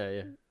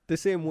 Yeah. The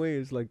same way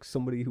as like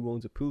somebody who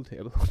owns a pool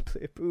table will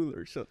play pool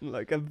or something.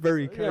 Like I'm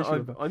very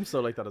casual. Yeah, I'm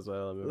so like that as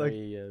well. I'm like,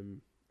 I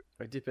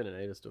dip in and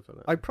out of stuff like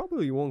that. I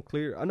probably won't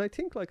clear, and I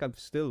think like I've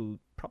still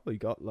probably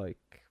got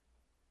like,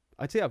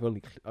 I'd say I've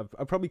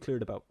probably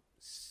cleared about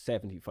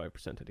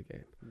 75% of the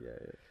game.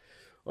 Yeah.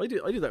 I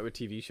do that with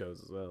TV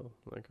shows as well.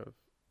 Like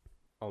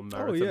I'll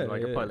marathon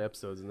a pile of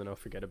episodes and then I'll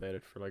forget about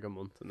it for like a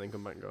month and then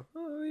come back and go,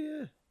 oh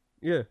yeah.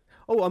 Yeah.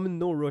 Oh, I'm in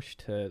no rush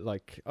to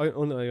like. I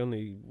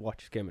only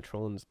watched Game of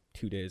Thrones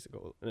 2 days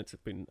ago, and it's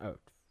been out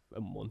a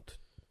month.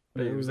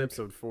 It was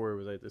episode 4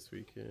 was out this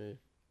week.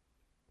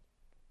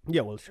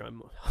 Yeah, well, sure,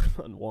 I'm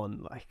on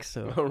 1, like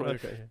so. Oh, right,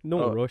 okay.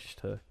 No rush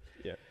to.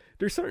 Yeah.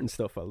 There's certain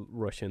stuff I'll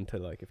rush into,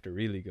 like if they're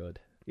really good.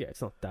 Yeah,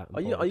 it's not that.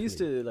 I used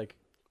to like,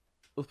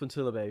 up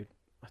until about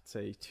I'd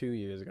say 2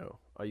 years ago,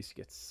 I used to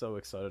get so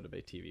excited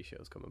about TV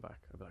shows coming back.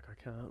 I'd be like, I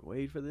can't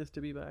wait for this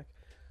to be back,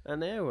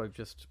 and now I'm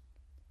just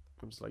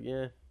like,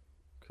 yeah,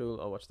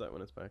 cool, I'll watch that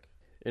when it's back.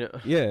 You know?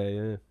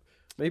 Yeah.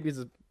 Maybe it's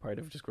a part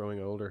of just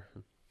growing older.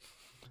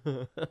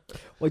 Well,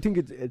 I think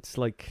it's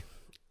like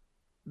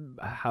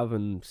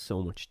having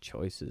so much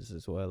choices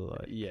as well.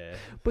 Like, yeah.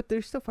 But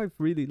there's stuff I've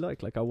really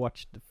liked. Like I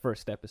watched the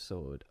first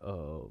episode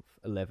of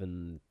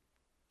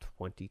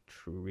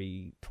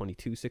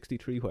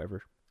 2263,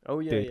 whatever. Oh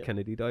yeah. David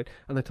Kennedy died,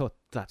 and I thought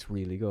that's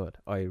really good.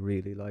 I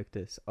really like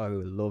this. I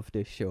will love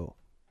this show.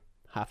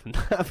 Haven't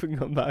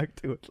gone back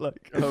to it.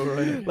 Like, oh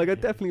right. Like I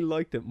definitely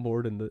liked it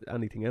more than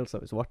anything else I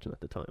was watching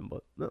at the time.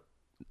 But no,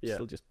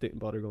 still just didn't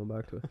bother going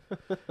back to it.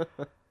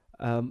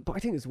 But I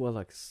think as well,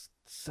 like,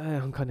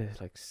 I'm kind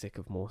of like sick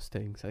of most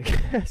things, I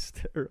guess.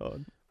 They're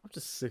on. I'm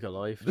just sick of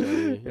life,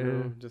 Johnny. You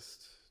know,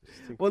 just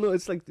well, no,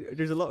 it's like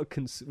there's a lot of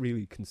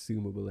really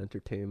consumable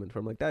entertainment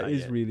from like that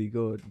is really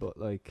good, but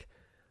like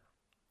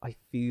I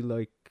feel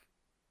like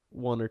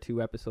 1 or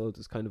 2 episodes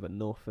is kind of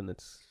enough, and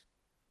it's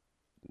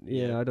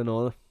I don't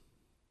know.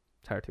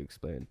 It's hard to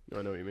explain.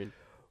 I know what you mean.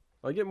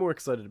 I get more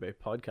excited about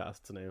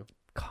podcasts now.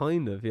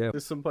 Kind of, yeah.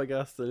 There's some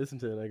podcasts I listen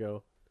to and I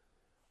go,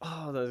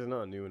 oh, there's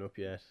not a new one up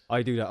yet.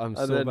 I do that. I'm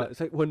so bad. It's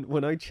like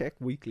when I check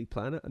Weekly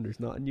Planet and there's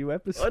not a new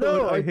episode. I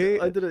know. I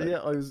hate did it.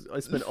 Yeah, I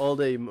spent all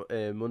day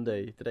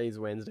Monday. Today's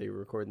Wednesday. We're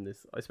recording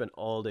this. I spent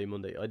all day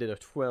Monday. I did a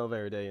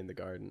 12-hour day in the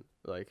garden,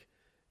 like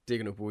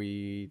digging up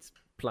weeds,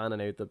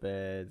 planning out the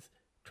beds,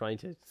 trying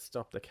to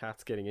stop the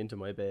cats getting into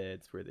my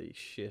beds where they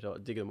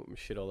digging them up and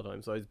shit all the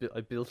time. So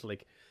I built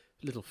like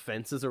little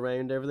fences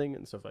around everything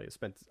and stuff. I've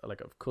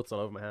cuts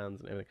all over my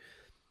hands and everything.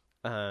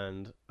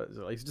 And I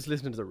was just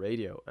listening to the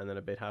radio, and then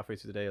about halfway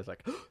through the day I was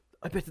like, oh,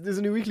 I bet there's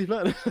a new Weekly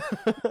Planet.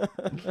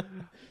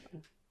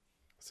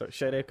 So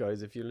shout out,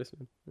 guys, if you're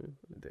listening.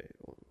 They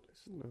won't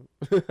listen.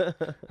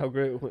 How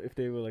great if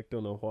they were like,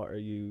 don't know, what are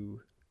you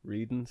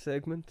reading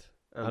segment,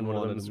 and one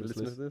of them is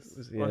listening to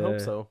this. Yeah. I hope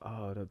so.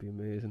 Oh, that'd be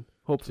amazing.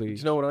 Hopefully. Do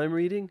you know what I'm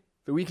reading?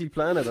 The Weekly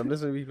Planet. I'm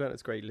listening to Weekly Planet.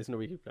 It's great. Listen to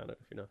Weekly Planet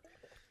if you know.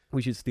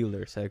 We should steal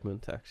their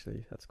segment,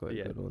 actually. That's quite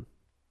a good one.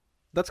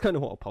 That's kind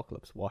of what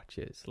Apocalypse Watch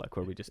is, like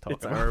where we just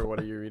talk about what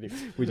are you reading?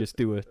 We just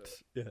do it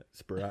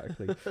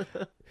sporadically.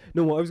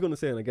 No, what I was going to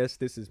say, and I guess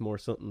this is more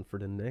something for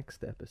the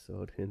next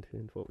episode, hint,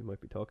 what we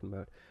might be talking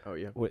about. Oh,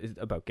 yeah. What is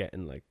about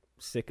getting like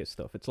sick of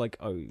stuff. It's like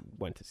I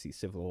went to see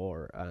Civil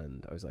War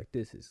and I was like,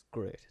 this is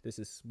great. This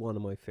is one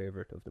of my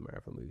favorite of the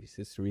Marvel movies.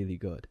 It's really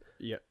good.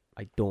 Yeah.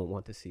 I don't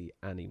want to see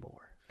any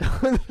more.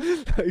 I've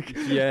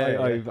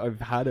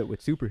had it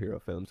with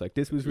superhero films. Like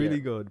this was really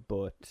good,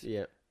 but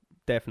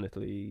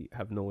definitely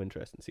have no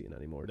interest in seeing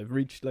anymore. They've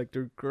reached like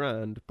they're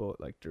grand, but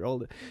like they're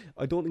all.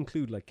 I don't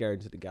include like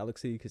Guardians of the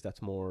Galaxy because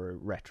that's more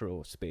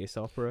retro space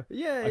opera.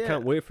 I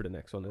can't wait for the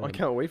next one. I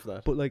can't wait for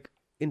that. But like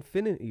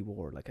Infinity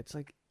War, like it's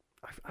like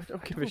I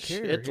don't give a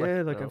shit.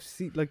 I've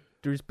seen like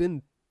there's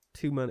been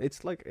too many.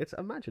 It's like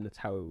imagine it's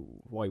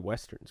why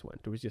westerns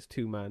went. There was just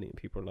too many, and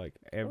people were like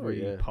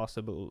every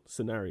possible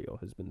scenario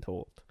has been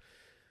told.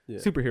 Yeah.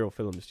 Superhero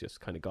films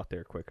just kind of got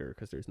there quicker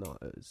because there's not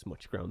as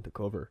much ground to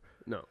cover.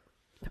 No,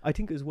 I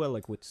think as well,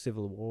 like with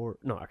Civil War.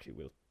 No,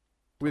 actually,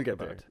 we'll get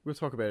there. We'll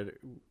talk about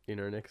it in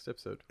our next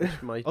episode,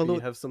 which might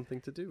have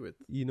something to do with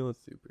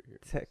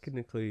superheroes.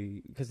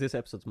 Technically, because this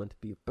episode's meant to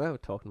be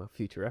about talking about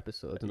future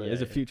episodes, and it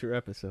is a future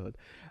episode.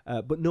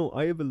 But no,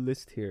 I have a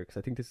list here because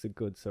I think this is a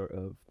good sort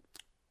of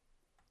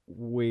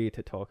way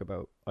to talk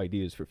about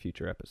ideas for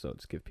future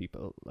episodes, give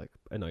people like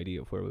an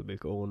idea of where we'll be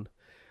going.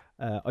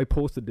 I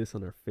posted this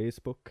on our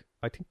Facebook.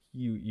 I think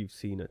you've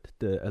seen it.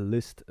 A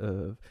list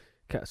of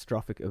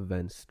catastrophic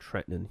events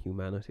threatening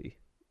humanity.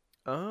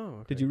 Oh,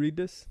 okay. Did you read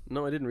this?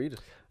 No, I didn't read it.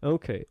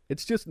 Okay,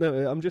 it's just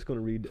no. I'm just going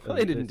to read.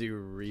 I didn't do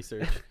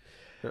research.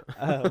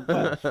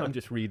 Well, I'm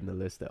just reading the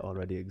list that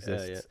already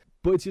exists. Yeah.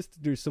 But it's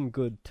just there's some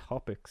good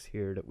topics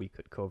here that we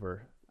could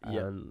cover,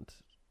 and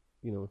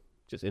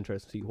just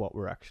interested to see what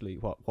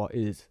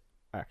is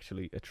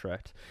actually a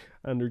threat,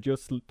 and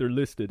they're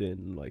listed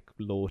in like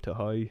low to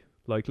high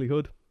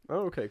likelihood.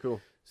 Oh, okay,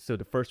 cool. So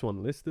the first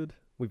one listed,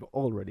 we've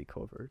already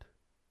covered,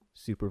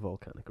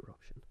 supervolcanic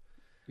eruption.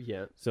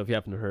 Yeah. So if you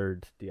haven't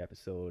heard the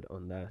episode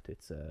on that,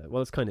 it's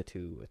it's kind of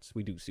two.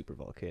 We do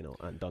supervolcano,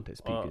 and Dante's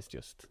Peak is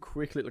just.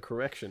 Quick little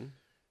correction.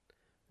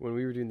 When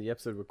we were doing the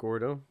episode with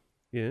Gordo,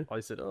 yeah,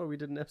 I said, "Oh, we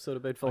did an episode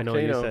about volcano."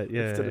 I know you said,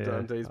 instead of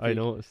Dante's Peak. I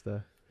noticed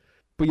that.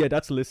 But yeah,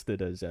 that's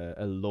listed as a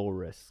low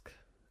risk.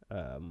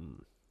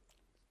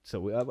 So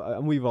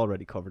we've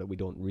already covered it. We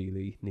don't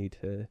really need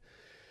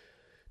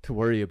to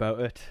worry about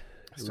it.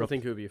 I still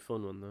think it would be a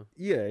fun one though.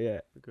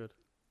 Yeah. Good.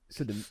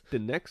 So the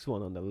next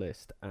one on the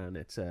list, and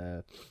it's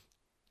the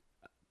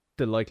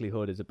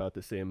likelihood is about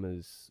the same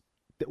as.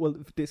 Well,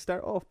 they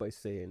start off by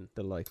saying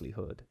the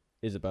likelihood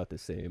is about the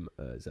same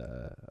as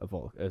a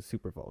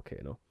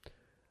supervolcano.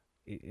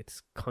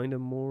 It's kind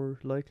of more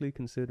likely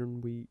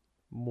considering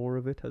more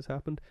of it has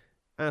happened.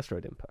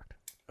 Asteroid impact.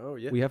 Oh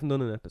yeah. We haven't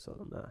done an episode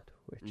on that.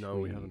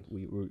 We haven't.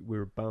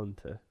 We're bound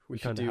to. We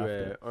should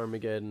do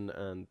Armageddon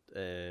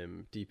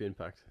and Deep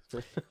Impact.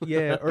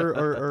 Yeah,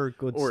 or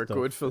good or stuff.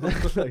 Or good film.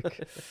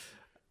 Like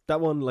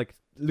that one, like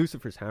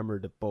Lucifer's Hammer,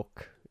 the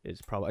book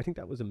is probably. I think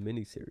that was a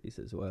mini series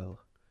as well.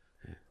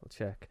 I'll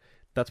check.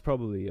 That's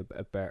probably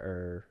a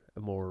better, a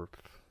more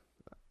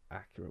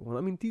accurate one.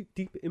 I mean,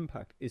 Deep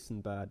Impact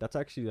isn't bad. That's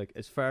actually like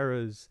as far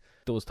as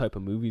those type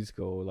of movies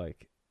go.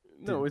 Like,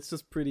 no, it's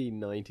just pretty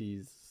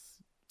 90s.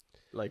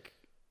 Like,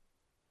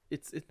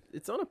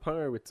 it's on a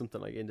par with something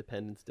like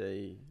Independence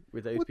Day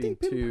without being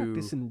Deep too. Impact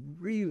isn't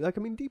real. Like,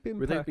 I mean, Deep Impact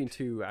without being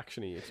too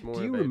actiony. It's more.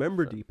 Do you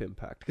remember Deep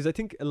Impact? Because I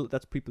think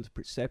that's people's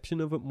perception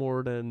of it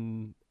more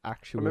than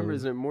actual. I remember,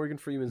 isn't it Morgan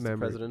Freeman's the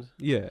president?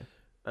 Yeah.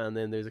 And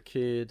then there's a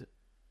kid,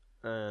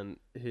 and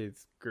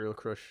his girl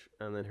crush,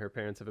 and then her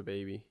parents have a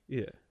baby.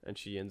 Yeah. And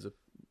she ends up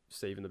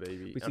saving the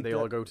baby, and they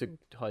all go to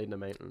hide in a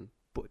mountain.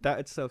 But that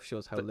itself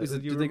shows how little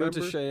you remember. Did they go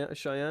to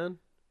Cheyenne?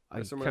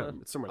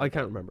 I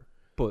can't remember.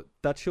 But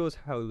that shows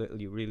how little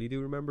you really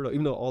do remember,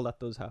 even though all that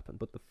does happen.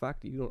 But the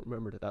fact that you don't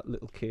remember that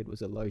little kid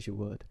was Elijah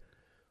Wood.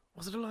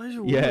 Was it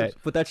Elijah Wood? Yeah,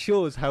 but that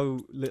shows how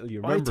little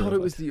you remember. I thought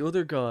it was the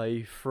other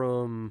guy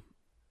from.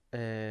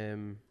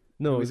 No,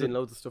 he was in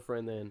loads of stuff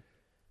around then.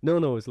 No, it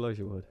was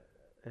Elijah Wood.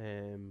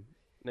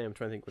 Now I'm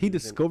trying to think. He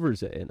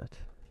discovers it in it.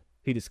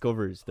 He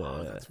discovers the.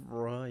 Oh, that's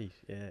right.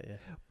 Yeah.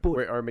 But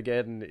where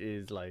Armageddon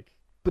is like.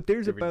 But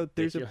there's about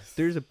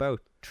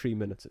 3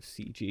 minutes of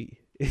CG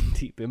in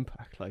Deep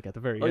Impact, like at the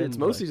very end. It's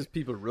mostly just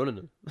people running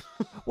it.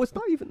 Well, it's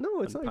not even.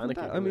 No, it's not even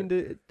that. I mean,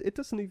 it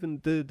doesn't even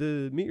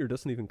the meteor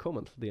doesn't even come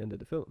until the end of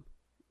the film.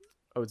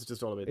 Oh, it's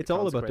just all about. It's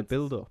all about the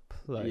build up.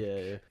 Like,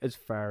 yeah. As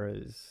far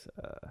as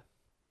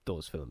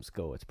those films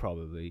go, it's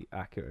probably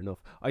accurate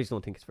enough. I just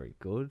don't think it's very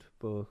good,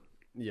 but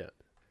yeah,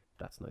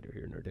 that's neither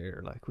here nor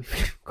there. Like,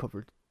 we've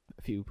covered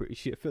a few pretty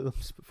shit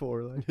films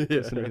before. Like, yeah.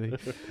 Doesn't really.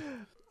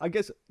 I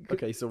guess.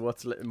 Okay, so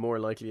what's more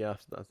likely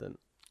after that then?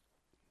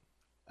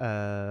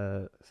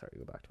 Sorry,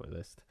 go back to my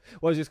list.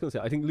 Well, I was just going to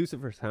say, I think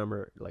Lucifer's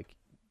Hammer, like,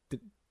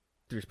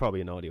 there's probably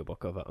an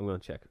audiobook of it. I'm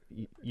going to check.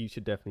 You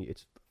should definitely,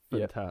 it's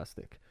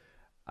fantastic.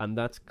 Yeah. And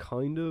that's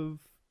kind of,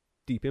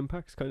 Deep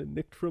Impact's kind of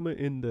nicked from it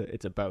in the,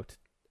 it's about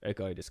a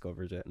guy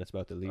discovers it and it's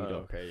about the lead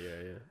up.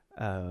 Okay,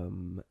 yeah.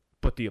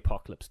 But the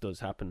apocalypse does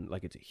happen,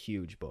 like, it's a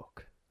huge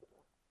book.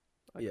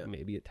 Like, yeah.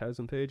 Maybe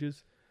 1,000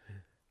 pages.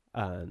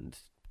 And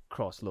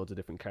cross loads of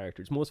different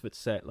characters. Most of it's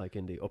set like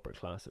in the upper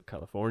class of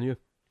California.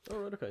 Oh,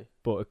 right, okay.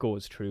 But it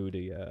goes through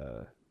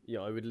the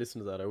yeah, I would listen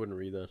to that. I wouldn't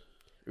read that.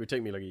 It would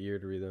take me like a year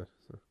to read that.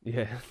 So.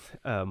 Yeah.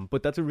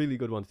 But that's a really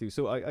good one to do.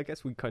 So I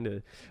guess we kind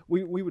of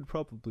we would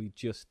probably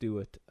just do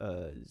it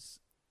as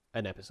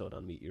an episode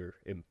on meteor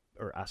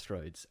or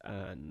asteroids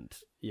and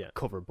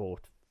cover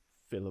both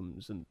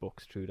films and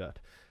books through that.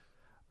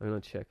 I'm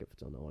gonna check if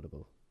it's on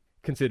Audible.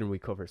 Considering we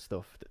cover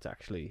stuff that's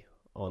actually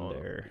on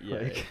there.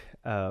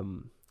 Yeah.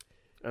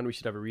 And we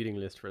should have a reading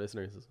list for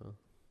listeners as well.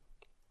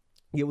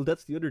 Yeah, well,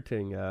 that's the other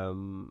thing.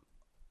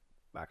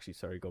 Actually,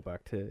 sorry, go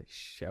back to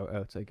shout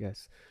outs, I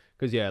guess.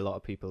 Because, a lot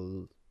of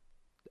people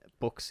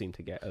books seem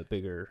to get a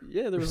bigger.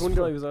 Yeah, there was one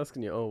guy who was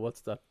asking you, "Oh,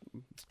 what's that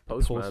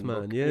Postman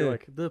book?" Yeah, you're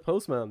like the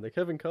Postman, the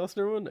Kevin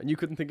Costner one, and you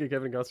couldn't think of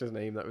Kevin Costner's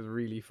name. That was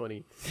really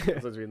funny.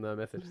 As I was reading that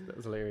message, that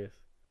was hilarious.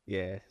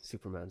 Yeah,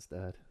 Superman's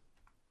dad.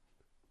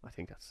 I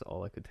think that's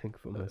all I could think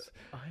from this.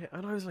 I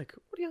was like,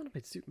 "What are you on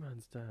about,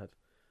 Superman's dad?"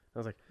 I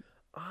was like,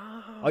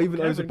 "Ah." I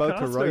was about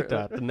to write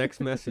that. The next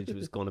message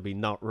was going to be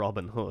not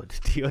Robin Hood,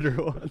 the other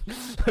one,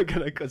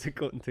 because I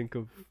couldn't think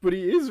of. But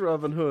he is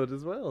Robin Hood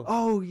as well.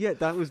 Oh yeah,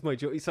 that was my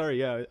joke. Sorry,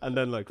 yeah, and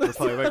then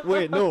reply like,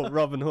 wait, no,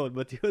 Robin Hood,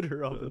 but the other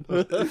Robin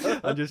Hood,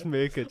 and just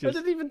make it. I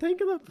didn't even think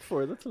of that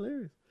before. That's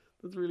hilarious.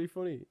 That's really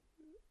funny.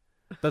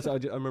 I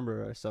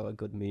remember I saw a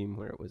good meme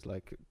where it was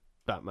like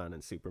Batman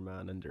and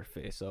Superman and their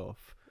face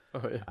off.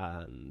 Oh yeah.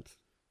 And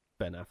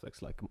Ben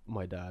Affleck's like,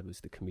 my dad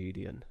was the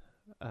comedian,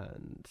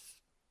 and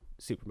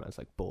Superman's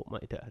like, both my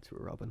dads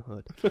were Robin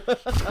Hood.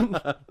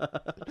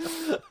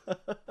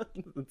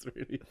 That's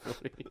really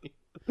funny.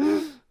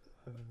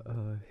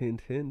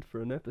 Hint, hint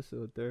for an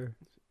episode there.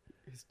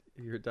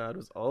 Your dad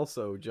was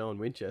also John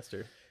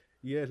Winchester.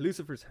 Yeah,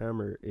 Lucifer's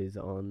Hammer is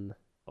on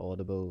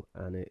Audible,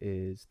 and it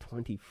is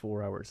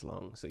 24 hours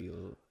long, so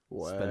you'll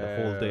spend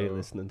a whole day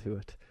listening to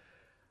it.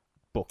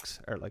 Books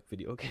are like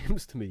video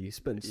games to me. You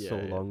spend so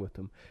long with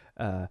them.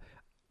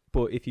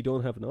 But if you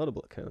don't have an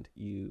Audible account,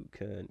 you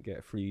can get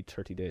a free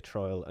 30-day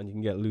trial, and you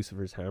can get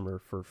Lucifer's Hammer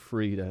for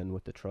free then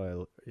with the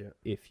trial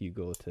if you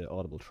go to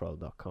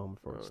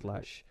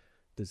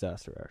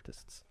audibletrial.com/disaster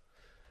artists.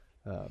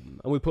 And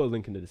we'll put a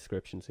link in the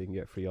description so you can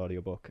get a free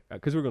audiobook,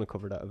 because we're going to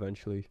cover that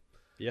eventually.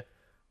 Yeah.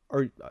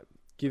 Or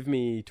give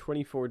me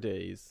 24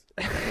 days.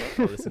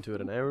 I'll listen to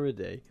it an hour a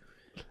day.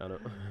 I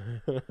don't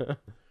know.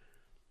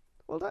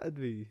 Well, that'd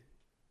be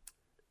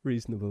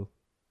reasonable.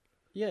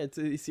 Yeah, it's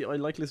you see, I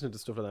like listening to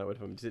stuff like that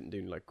if I'm sitting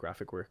doing like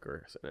graphic work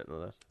or something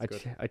like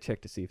that. I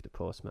checked to see if the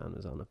Postman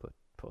was on it, but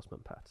Postman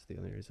Pat's the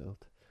only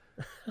result.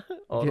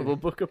 Audible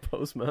book of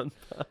Postman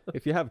Pat.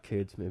 If you have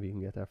kids, maybe you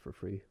can get that for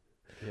free.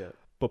 Yeah.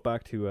 But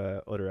back to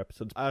other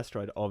episodes.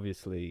 Asteroid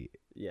obviously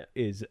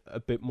is a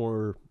bit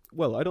more.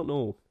 Well, I don't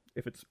know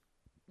if it's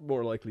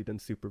more likely than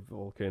Super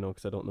Volcano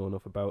because I don't know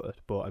enough about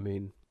it. But I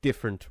mean,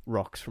 different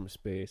rocks from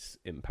space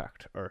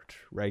impact Earth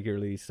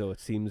regularly, so it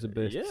seems a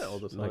bit all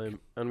the time.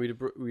 And we had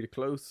a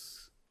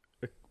close,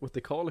 what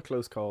they call a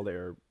close call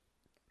there.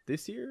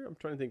 This year, I'm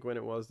trying to think when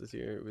it was. This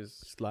year, it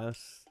was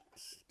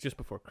just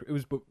before. It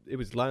was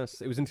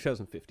in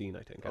 2015,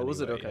 I think. Oh,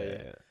 was it?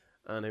 Okay, yeah.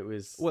 And it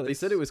was. Well, they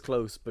said it was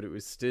close, but it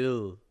was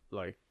still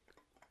like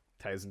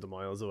thousands of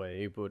miles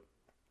away. But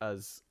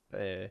as what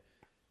do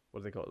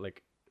they call it?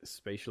 Like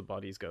spatial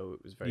bodies go,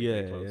 it was very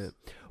close. Yeah.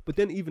 But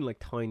then even like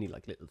tiny,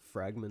 like little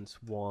fragments.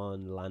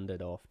 One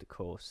landed off the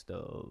coast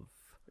of.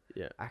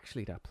 Yeah.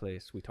 Actually, that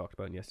place we talked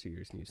about in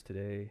yesterday's news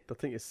today. That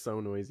thing is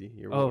so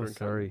noisy.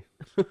 Sorry.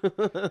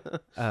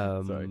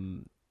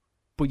 Sorry.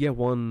 But yeah,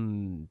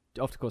 one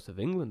off the coast of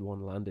England.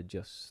 One landed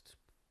just.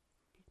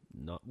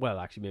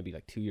 Actually maybe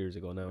like 2 years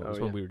ago now. It was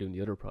when we were doing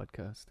the other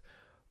podcast,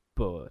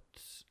 but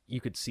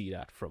you could see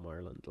that from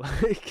Ireland,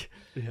 like,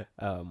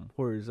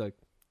 whereas like,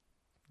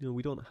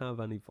 we don't have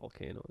any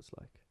volcanoes,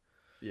 like,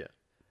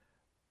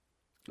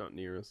 not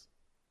near us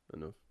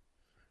enough.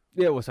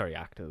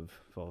 Active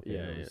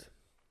volcanoes. Yeah.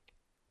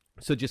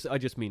 So I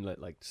just mean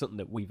like something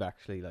that we've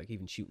actually like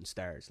even shooting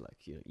stars, like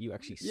you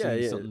actually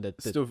see something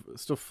that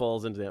stuff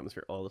falls into the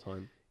atmosphere all the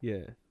time.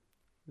 Yeah.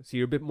 So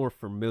you're a bit more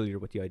familiar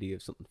with the idea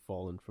of something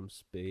falling from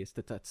space.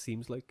 That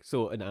seems like,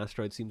 so an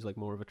asteroid seems like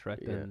more of a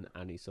threat than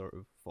any sort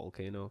of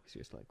volcano. Because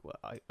you're just like, well,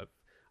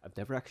 I've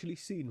never actually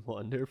seen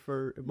one,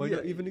 therefore it might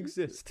not even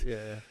exist.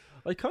 Yeah,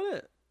 I kind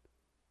of,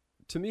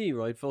 to me,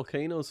 right,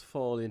 volcanoes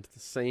fall into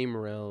the same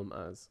realm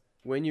as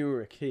when you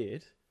were a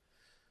kid.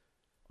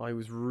 I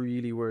was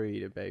really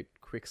worried about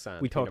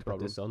quicksand. We talked about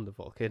this on the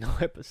volcano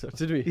episode,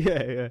 did we?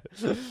 Yeah.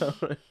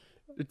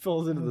 It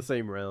falls into the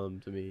same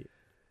realm to me.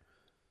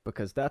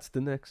 Because that's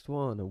the next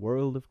one, a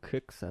world of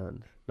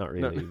quicksand. Not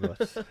really,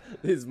 but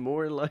is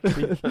more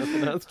likely than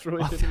an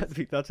asteroid.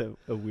 That's a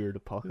weird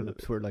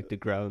apocalypse where like the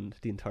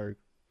entire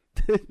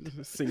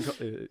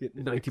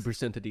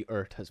 90% of the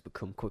Earth has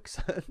become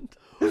quicksand.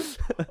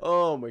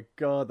 Oh my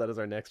god, that is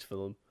our next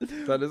film.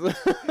 That is.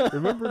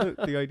 Remember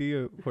the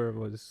idea where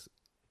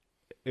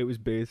it was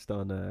based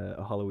on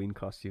a Halloween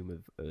costume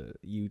of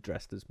you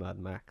dressed as Mad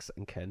Max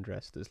and Ken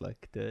dressed as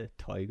like the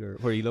tiger,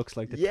 where he looks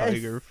like the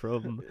tiger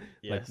from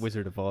like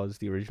Wizard of Oz,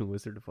 the original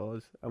Wizard of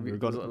Oz. And we were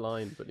going a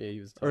lion, but he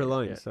was a tiger. Or a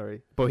lion,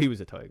 sorry, but he was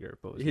a tiger.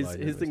 But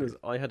his thing was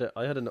I had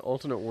an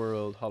alternate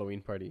world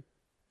Halloween party.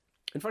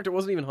 In fact, it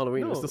wasn't even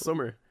Halloween; it was the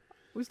summer.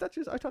 Was that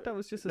just? I thought that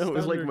was just a it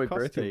was like my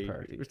birthday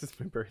party. It was just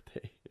my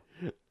birthday.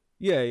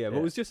 Yeah, but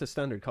it was just a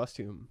standard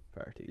costume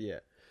party. Yeah,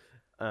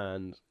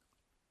 and.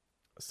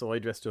 So I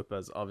dressed up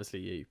as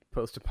obviously a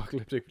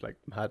post-apocalyptic like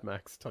Mad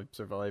Max type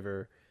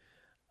survivor,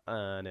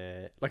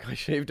 and like I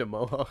shaved a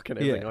mohawk and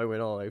everything. I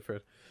went all out for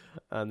it.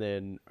 And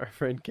then our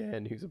friend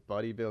Ken, who's a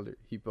bodybuilder,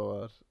 he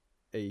bought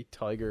a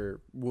tiger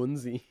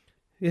onesie.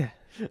 Yeah.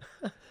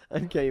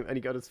 And came and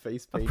he got his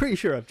face painted. I'm pretty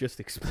sure I've just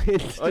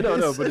explained. I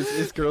know, but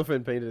his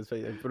girlfriend painted his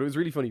face. But it was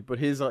really funny. But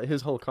his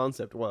whole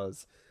concept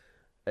was,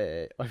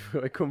 I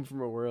come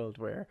from a world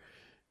where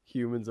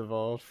humans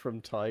evolved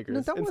from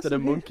tigers instead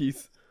of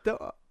monkeys.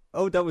 That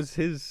was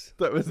his.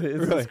 That was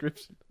his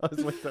description. I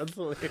was like, that's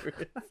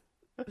hilarious.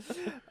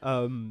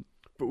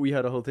 But we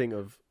had a whole thing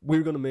of we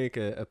were going to make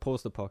a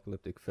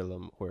post-apocalyptic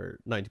film where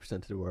 90%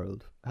 of the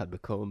world had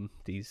become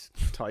these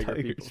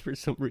tigers for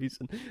some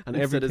reason, and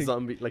instead of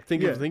zombie. Like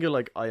think of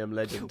like I Am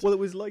Legend. Well, it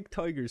was like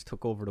tigers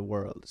took over the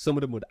world. Some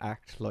of them would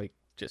act like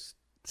just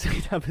so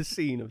you'd have a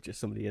scene of just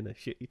somebody in a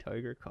shitty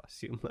tiger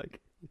costume, like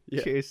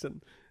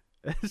chasing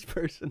this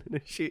person in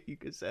a shitty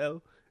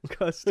gazelle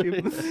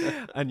costume,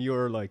 and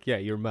you're like,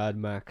 you're Mad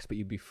Max, but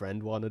you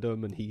befriend one of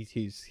them, and he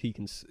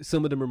can.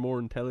 Some of them are more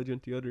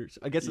intelligent than the others.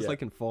 I guess it's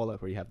like in Fallout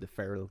where you have the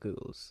feral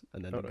ghouls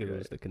and then the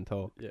ghouls that can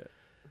talk. Yeah,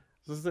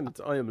 so it's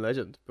I Am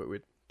Legend, but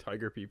with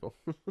tiger people.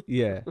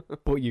 Yeah,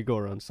 but you go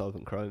around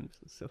solving crimes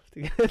and stuff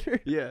together.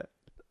 Yeah,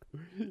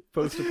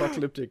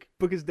 post-apocalyptic.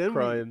 Because then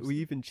crimes. We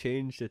even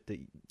changed it.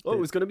 It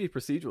was going to be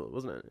procedural,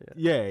 wasn't it?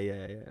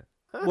 Yeah.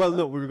 Well,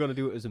 no, we were going to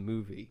do it as a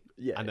movie.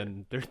 Yeah. And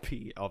then there'd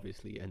be,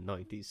 obviously, a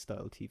 90s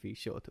style TV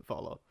show to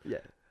follow. Yeah.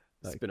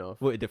 Like, spin-off.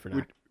 With a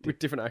different with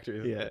different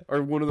actors. Yeah.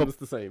 Or one of them is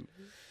the same.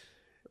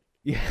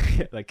 Yeah,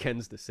 like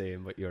Ken's the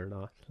same, but you're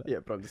not. Like, yeah,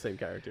 but I'm the same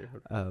character.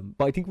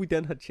 But I think we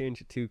then had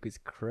changed it too, because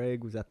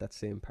Craig was at that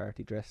same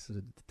party dressed as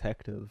a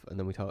detective, and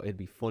then we thought it'd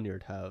be funnier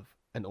to have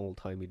an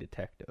old-timey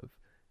detective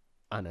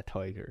and a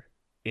tiger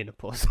in a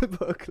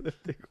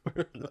post-apocalyptic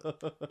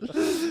world.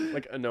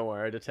 Like a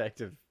noir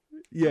detective.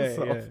 Yeah.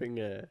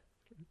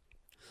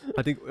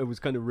 I think it was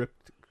kind of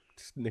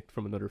snicked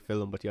from another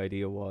film, but the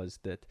idea was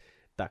that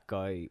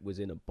guy was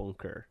in a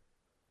bunker,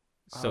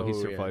 so he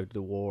survived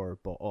the war,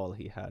 but all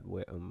he had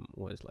with him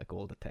was like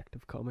old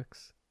detective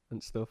comics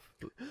and stuff,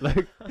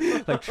 like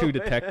True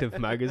Detective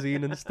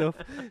magazine and stuff.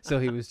 So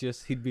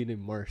he'd been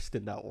immersed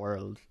in that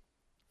world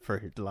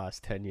for the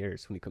last 10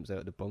 years. When he comes out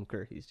of the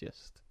bunker, he's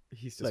just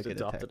like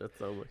adopted it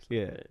so much.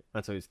 Yeah,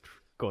 and so he's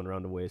going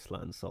around the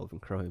wasteland solving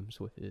crimes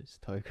with his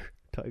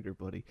tiger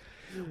buddy.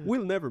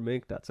 We'll never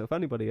make that, so if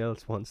anybody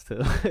else wants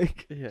to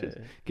just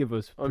give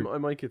us I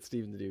might get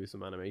Stephen to do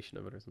some animation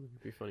of it or something.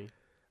 It'd be funny.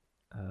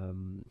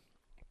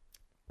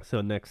 So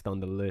next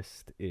on the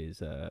list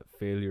is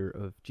failure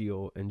of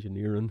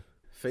geoengineering.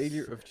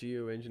 Failure of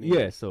geoengineering.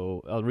 Yeah,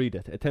 so I'll read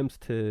it. Attempts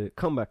to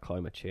combat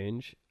climate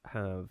change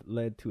have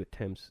led to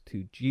attempts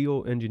to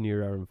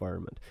geoengineer our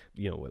environment,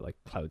 with like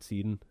cloud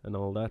seeding and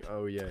all that.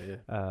 Oh yeah.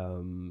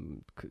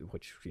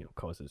 Which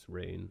causes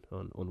rain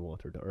on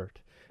unwatered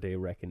earth. They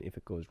reckon if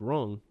it goes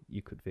wrong,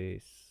 you could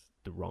face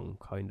the wrong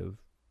kind of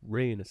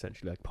rain,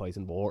 essentially, like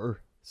poison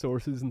water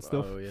sources and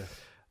stuff. Oh yeah.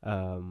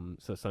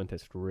 So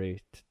scientists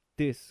rate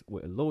this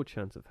with a low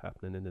chance of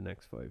happening in the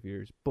next 5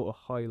 years, but a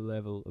high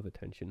level of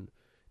attention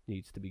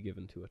needs to be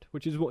given to it,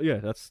 which is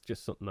that's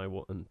just something I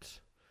wouldn't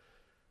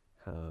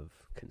have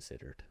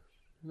considered.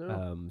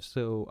 No.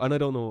 So, and I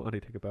don't know what I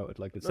think about it.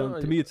 Like,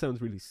 to me, it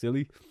sounds really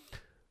silly,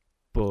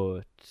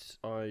 but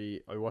I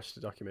watched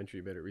a documentary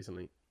about it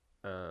recently,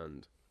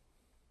 and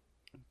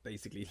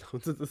basically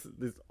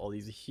there's all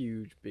these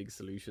huge big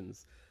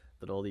solutions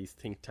that all these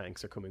think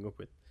tanks are coming up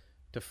with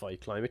to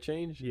fight climate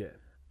change. Yeah.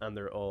 And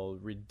they're all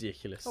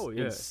ridiculous,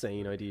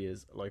 insane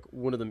ideas. Like,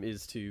 one of them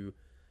is to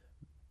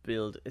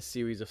build a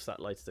series of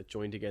satellites that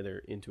join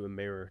together into a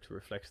mirror to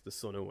reflect the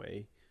sun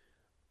away.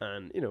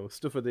 And,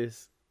 stuff like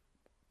this.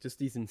 Just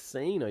these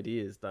insane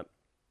ideas that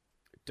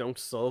don't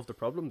solve the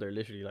problem. They're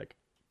literally like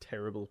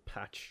terrible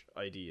patch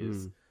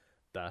ideas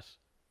that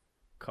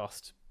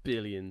cost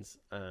billions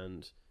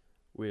and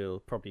will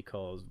probably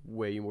cause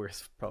way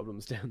worse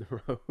problems down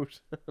the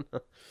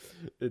road.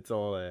 It's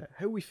all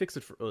how we fix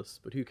it for us,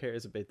 but who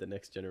cares about the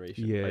next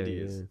generation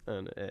ideas? Yeah.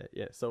 And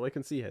so I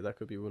can see how that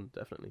could be one,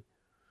 definitely.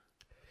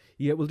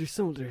 Yeah, well, there's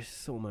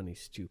so many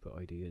stupid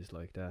ideas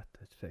like that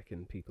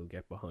fucking people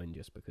get behind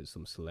just because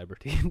some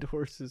celebrity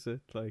endorses it,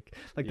 like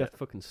that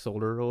fucking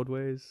solar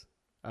roadways.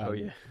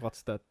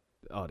 What's that?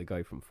 Oh, the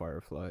guy from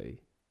Firefly,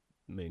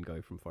 main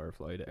guy from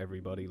Firefly that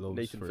everybody loves.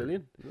 Nathan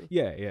Fillion?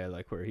 Yeah,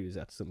 like where he was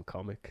at some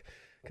comic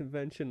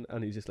convention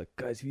and he's just like,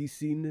 guys, have you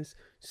seen this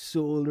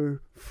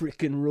solar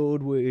freaking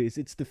roadways?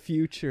 It's the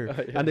future.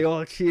 And they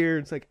all cheer.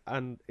 It's like,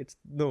 and it's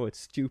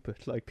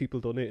stupid. Like, people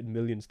donated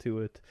millions to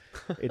it.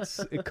 It's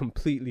a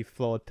completely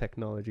flawed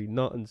technology.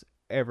 Nothing's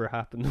ever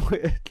happened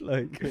with it.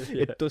 Like,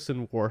 it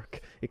doesn't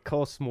work. It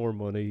costs more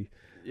money.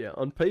 Yeah,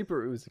 on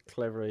paper it was a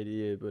clever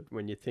idea, but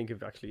when you think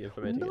of actually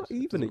implementing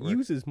it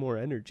uses more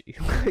energy.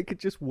 Like, it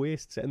just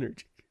wastes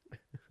energy.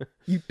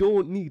 You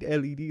don't need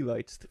LED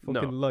lights to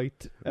fucking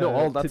light.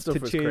 All that stuff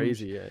was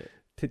crazy.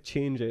 To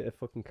change a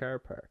fucking car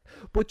park,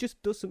 but it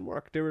just doesn't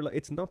work. They were like,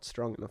 it's not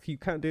strong enough. You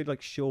can't. They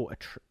like show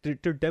their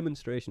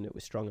demonstration it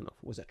was strong enough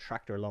was a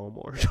tractor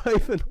lawnmower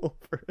driving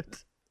over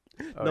it,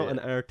 not an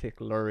Arctic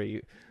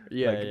lorry.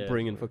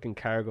 Bringing fucking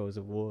cargoes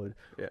of wood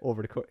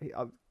over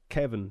the.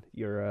 Kevin,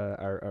 you're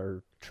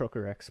our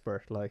trucker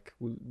expert. Like,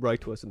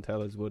 write to us and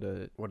tell us what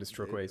is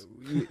truck weighs?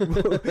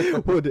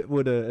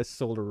 would a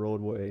solar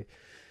roadway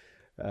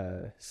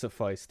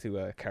suffice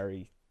to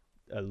carry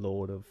a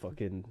load of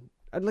fucking,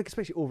 and like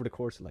especially over the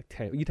course of like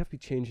 10, you'd have to be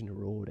changing the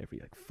road every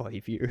like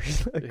 5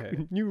 years.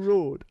 Like, new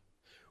road.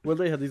 Well,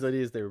 they had these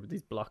ideas. There were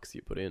these blocks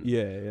you put in.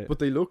 Yeah. But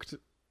they looked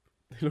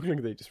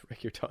like they just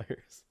wreck your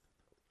tires.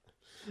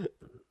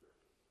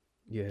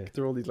 Yeah.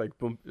 There are all these like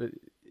bump.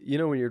 You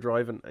know when you're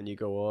driving and you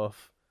go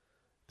off,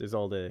 there's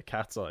all the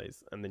cat's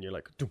eyes, and then you're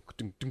like dunk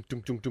dunk dunk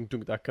dunk dunk dunk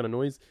dunk, that kind of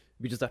noise.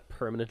 You just that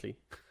permanently.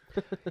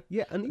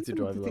 Yeah, and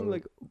even the thing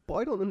like, but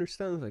I don't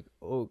understand like,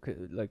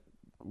 like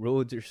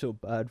roads are so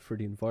bad for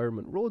the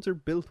environment. Roads are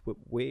built with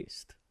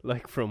waste,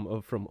 like from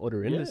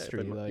other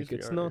industry. Like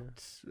it's not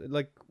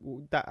like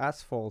that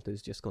asphalt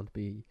is just going to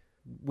be.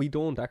 We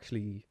don't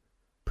actually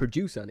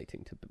produce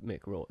anything to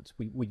make roads.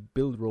 We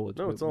build roads.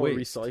 No, it's all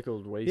waste.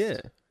 Recycled waste. Yeah,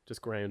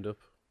 just ground up.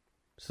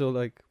 So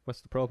like, what's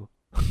the problem?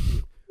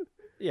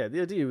 Yeah,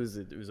 the idea was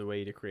it was a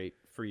way to create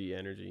free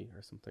energy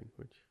or something,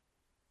 which.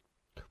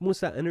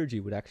 Most of that energy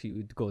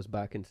would goes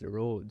back into the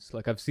roads.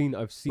 Like I've seen.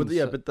 But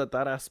yeah, but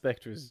that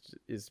aspect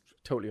is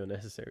totally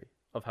unnecessary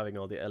of having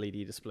all the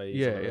LED displays.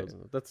 Yeah, on the roads.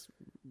 That's,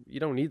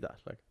 you don't need that.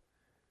 Like,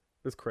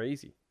 that's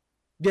crazy.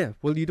 Yeah,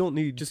 well, you don't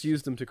need. Just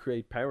use them to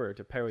create power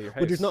to power your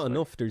house. But there's not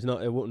enough. There's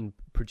not. It wouldn't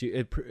produce.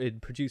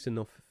 It'd produce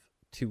enough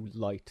to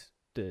light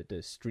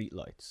the street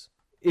lights.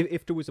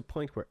 If there was a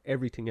point where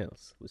everything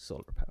else was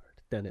solar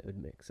powered, then it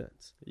would make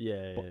sense.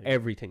 Yeah. But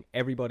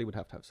everybody would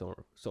have to have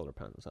solar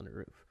panels on the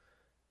roof.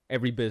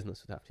 Every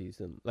business would have to use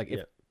them. Like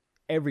if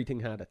everything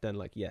had it, then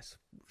like yes,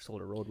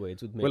 solar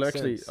roadways would make sense. Well,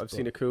 actually, I've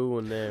seen a cool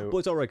one now. But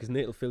it's all right because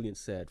Natal Fillion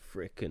said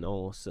 "frickin'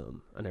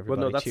 awesome" and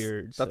everybody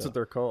cheered. That's what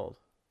they're called.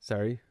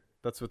 Sorry,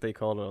 that's what they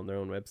call it on their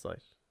own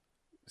website.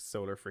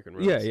 Solar frickin'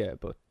 roads. Yeah.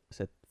 But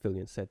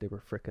Fillion said they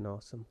were frickin'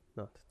 awesome,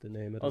 not the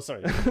name of it. Oh,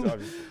 sorry.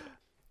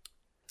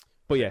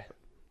 But yeah,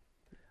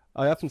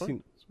 I haven't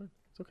seen.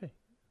 It's okay.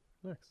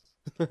 Next.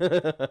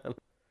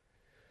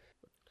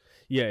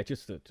 Yeah,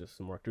 just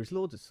some work. There's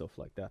loads of stuff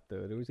like that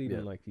though. There was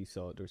even like you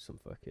saw there's some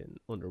fucking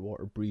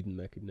underwater breathing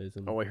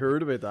mechanism. Oh, I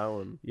heard about that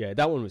one. Yeah,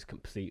 that one was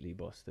completely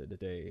busted.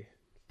 They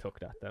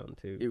took that down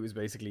too. It was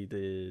basically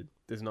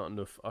there's not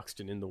enough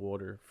oxygen in the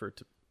water for it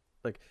to,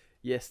 like,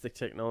 yes, the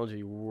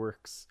technology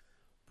works,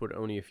 but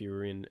only if you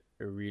were in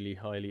a really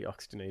highly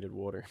oxygenated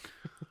water,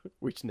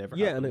 which never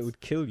happens. And it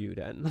would kill you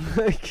then.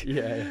 Like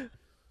yeah.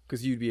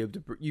 Because you'd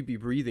be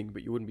breathing,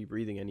 but you wouldn't be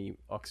breathing any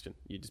oxygen.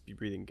 You'd just be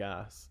breathing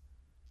gas.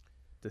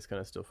 This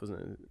kind of stuff, wasn't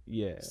it?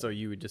 Yeah. So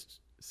you would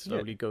just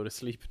slowly go to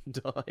sleep and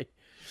die,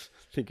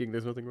 thinking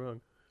there's nothing wrong.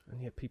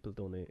 And yet people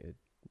donated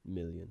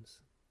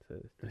millions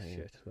to this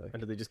shit. Like,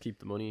 and did they just keep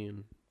the money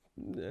and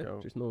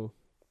go? There's no.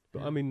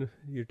 But I mean,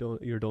 you're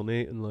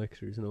donating, like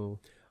there's no.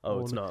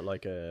 Oh, it's not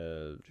like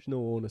a. There's no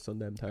onus on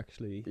them to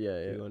actually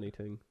do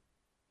anything.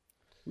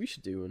 We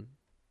should do one.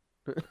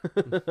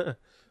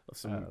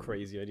 Some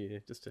crazy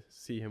idea just to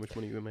see how much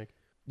money we make.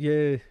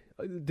 Yeah,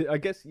 I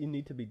guess you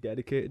need to be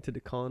dedicated to the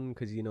con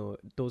because you know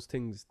those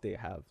things, they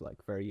have like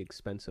very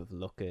expensive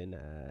looking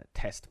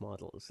test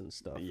models and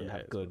stuff, and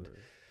have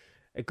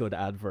a good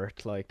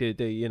advert. Like they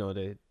they're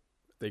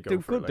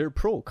good. Like, they're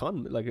pro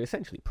con, like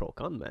essentially pro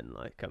con men.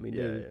 Like I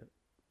mean,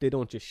 they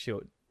don't just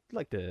show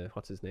like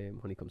what's his name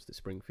when he comes to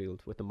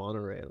Springfield with the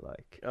monorail.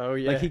 Like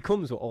like he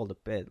comes with all the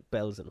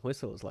bells and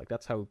whistles. Like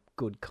that's how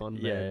good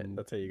con men.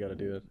 That's how you got to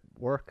do it.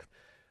 Work.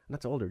 And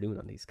that's all they're doing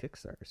on these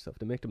Kickstarter stuff.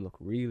 They make them look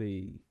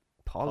really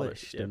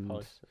polished. And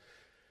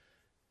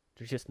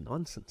they're just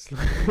nonsense.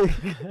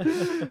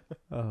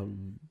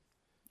 And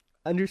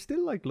there's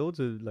still like loads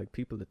of like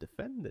people that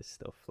defend this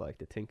stuff. Like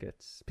they think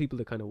it's people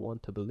that kind of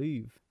want to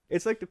believe.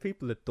 It's like the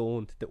people that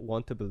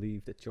want to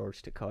believe that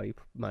George Takei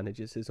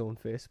manages his own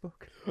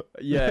Facebook.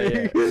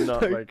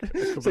 Not like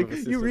it's like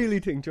you really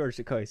think George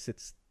Takei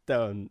sits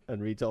down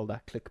and reads all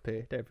that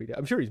clickbait every day?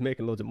 I'm sure he's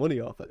making loads of money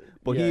off it,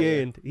 but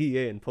he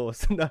ain't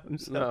posting that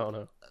himself.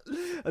 No.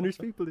 And there's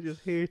people that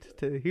just hate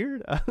to hear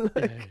that.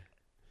 Like,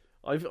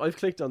 I've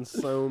clicked on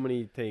so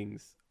many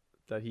things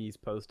that he's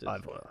posted,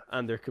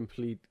 and they're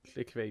complete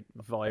clickbait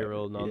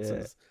viral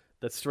nonsense.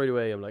 That straight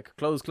away I'm like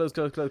close, and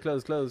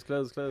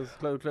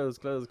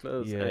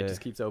it just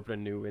keeps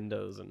opening new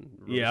windows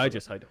and I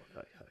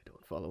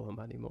don't follow him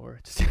anymore.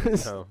 It's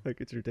just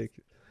like it's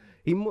ridiculous.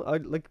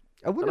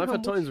 I've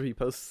had times where he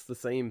posts the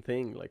same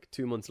thing like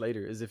 2 months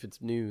later, as if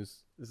it's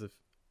news,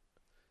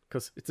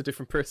 because it's a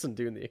different person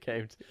doing the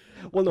account.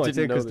 Well, no, I'd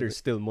say because there's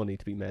still money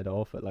to be made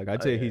off it. Like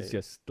I'd say he's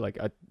just like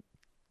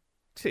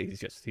he's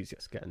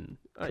just getting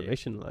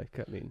commission. Like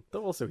I mean,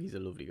 though also he's a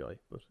lovely guy,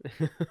 but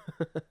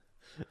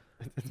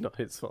it's not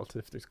his fault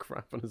if there's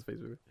crap on his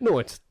Facebook. No,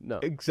 it's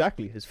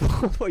exactly his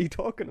fault. What are you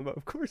talking about?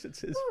 Of course,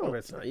 it's his fault.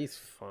 It's not. He's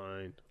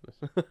fine.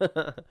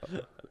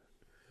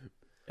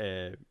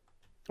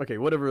 Okay,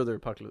 what other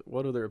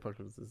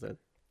apocalypses then?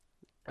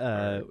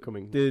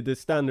 Coming. The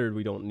standard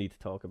we don't need to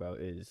talk about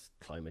is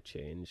climate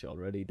change,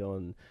 already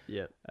done.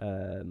 Yeah.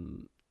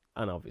 And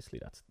obviously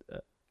that's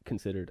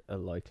considered a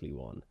likely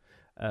one.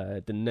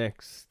 The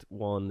next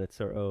one that's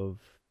sort of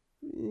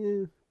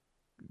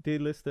they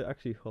list it.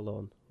 Actually, hold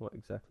on. What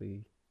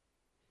exactly?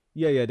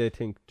 Yeah. They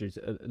think there's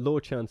a low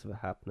chance of it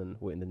happening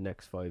within the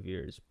next 5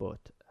 years, but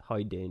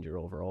high danger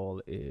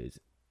overall is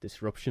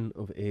disruption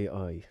of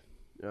AI.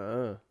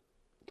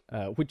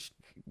 Which,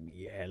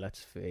 yeah,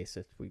 let's face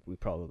it, we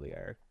probably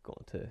are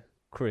going to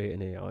create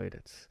an AI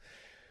that's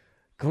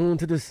going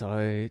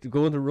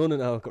to run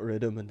an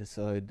algorithm and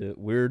decide that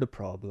we're the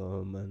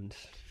problem, and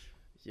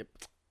yep,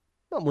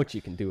 not much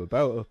you can do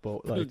about it.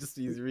 But like, just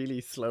these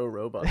really slow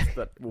robots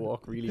that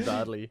walk really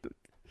badly.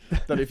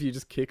 That if you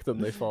just kick them,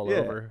 they fall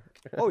over.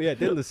 Oh yeah,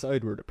 they'll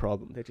decide we're the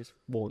problem. They just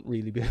won't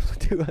really be able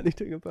to do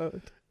anything about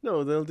it.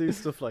 No, they'll do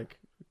stuff like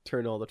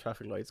turn all the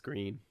traffic lights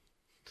green.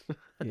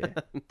 Yeah.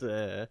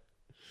 And,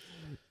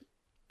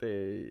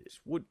 they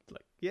would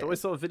like. Yeah. So I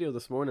saw a video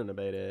this morning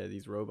about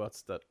these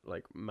robots that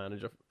like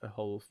manage a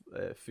whole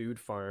food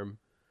farm.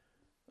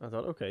 I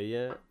thought, okay,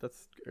 yeah,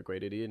 that's a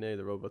great idea. Now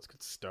the robots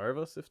could starve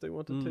us if they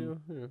wanted to.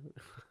 Yeah.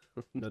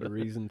 Another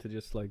reason to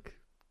just like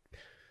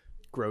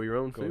grow your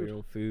own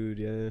food.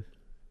 Yeah,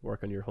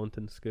 work on your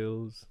hunting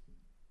skills.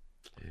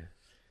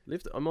 Yeah,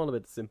 I'm all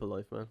about the simple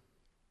life, man.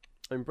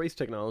 I embrace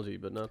technology,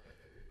 but not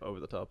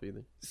over the top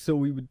either. So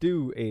we would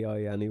do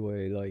AI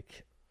anyway,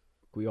 like.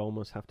 We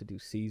almost have to do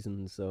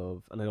seasons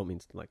of, and I don't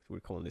mean like we're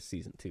calling this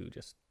season 2.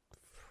 Just,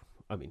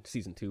 I mean,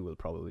 season 2 will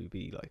probably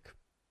be like,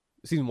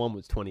 season 1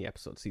 was 20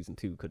 episodes. Season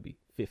 2 could be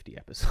 50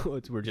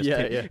 episodes. We're just,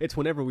 it's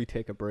whenever we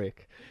take a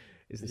break,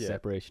 is the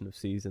separation of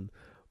season.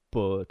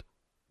 But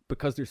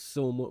because there's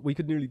so much, we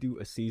could nearly do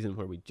a season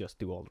where we just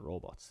do all the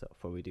robot stuff,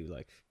 where we do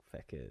like,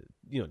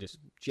 just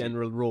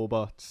general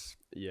robots.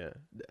 Yeah.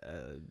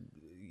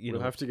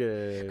 We'll have to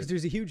get, because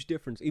there's a huge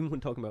difference, even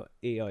when talking about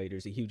AI,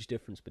 there's a huge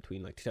difference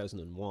between like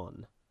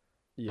 2001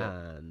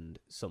 and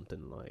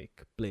something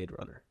like Blade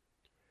Runner.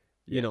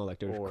 You know, like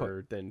there's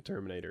or then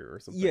Terminator or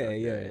something.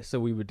 Yeah. So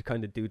we would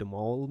kind of do them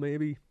all,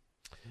 maybe.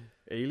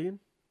 Alien?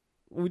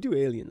 We do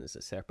Alien as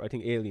a separate. I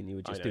think Alien you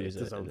would just do as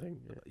a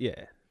thing.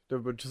 Yeah.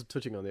 But just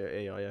touching on the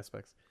AI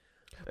aspects.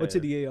 I'd say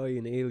the AI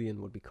in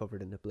Alien would be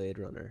covered in the Blade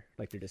Runner.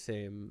 Like they're the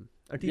same.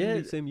 Aren't they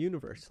in the same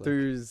universe? Like?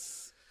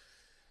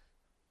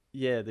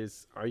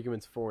 There's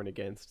arguments for and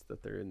against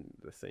that they're in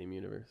the same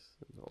universe.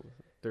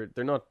 They're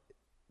not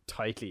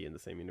tightly in the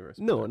same universe.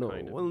 No.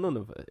 Well, none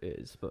of it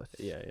is, but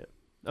yeah.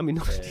 I mean,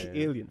 the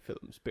Alien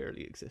films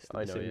barely exist in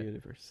the same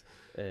universe.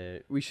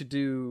 We should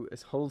do a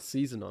whole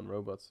season on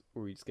robots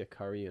where we just get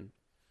Karian.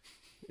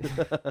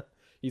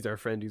 He's our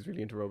friend who's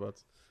really into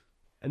robots.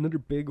 Another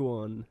big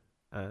one,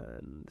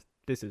 and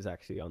this is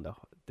actually on the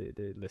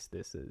list.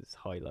 This is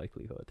high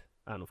likelihood,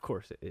 and of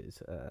course it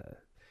is,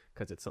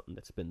 because it's something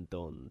that's been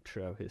done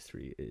throughout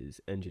history.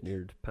 Is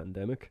engineered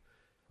pandemic.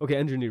 Okay,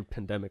 engineered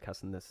pandemic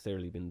hasn't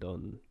necessarily been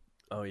done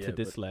to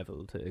this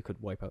level. It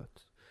could wipe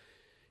out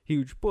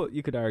huge, but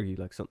you could argue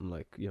like something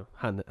like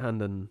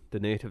handing the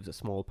natives a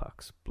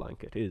smallpox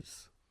blanket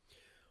is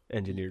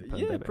engineered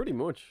pandemic. Yeah, pretty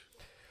much.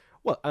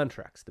 Well,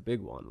 anthrax, the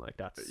big one, like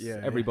that's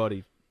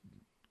everybody.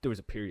 There was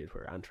a period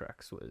where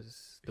Anthrax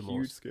was the huge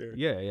most scare.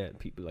 Yeah.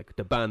 People like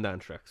the band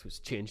Anthrax was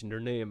changing their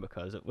name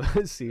because it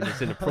was seen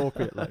as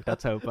inappropriate. Like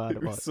that's how bad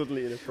it was.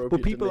 Suddenly inappropriate.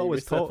 But people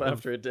always thought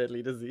after a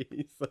deadly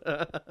disease.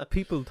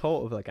 People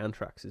thought of like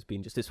Anthrax as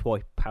being just this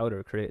white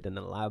powder created in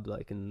a lab,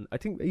 like, and I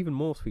think even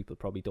most people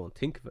probably don't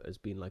think of it as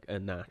being like a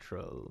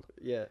natural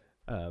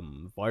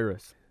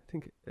virus. I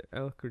think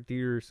elk or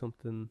deer or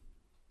something.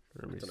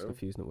 I'm just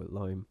confusing it with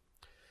Lyme.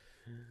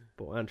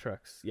 But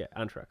anthrax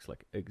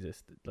like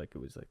existed, like it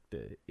was like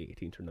the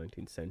 18th or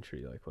 19th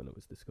century, like when it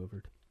was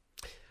discovered.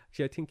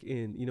 Actually, I think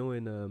in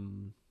your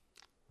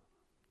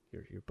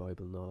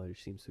Bible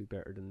knowledge seems to be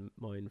better than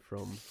mine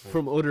from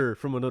another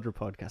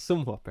podcast,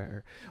 somewhat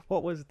better.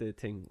 What was the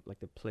thing like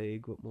the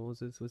plague with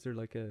Moses? Was there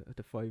like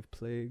the 5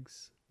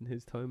 plagues in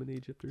his time in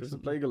Egypt or something? There's a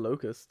plague of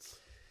locusts.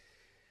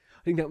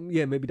 I think that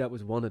maybe that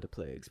was one of the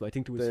plagues, but I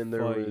think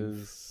there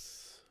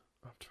was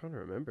 5. I'm trying to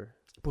remember.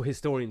 But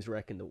historians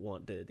reckon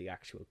that the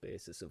actual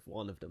basis of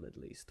one of them at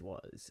least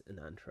was an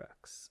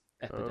anthrax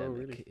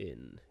epidemic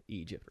in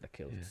Egypt that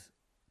killed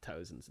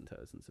thousands and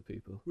thousands of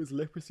people. Was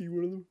leprosy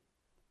one of them?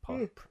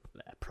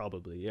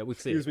 Probably, yeah. We'd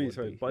say. Excuse me,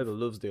 sorry. Bible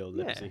loves the old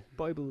leprosy. Yeah,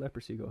 Bible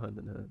leprosy go hand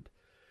in hand.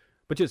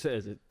 But just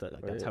as it that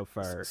that's how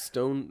far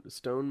stone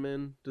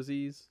men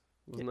disease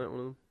wasn't that one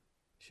of them?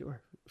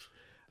 Sure.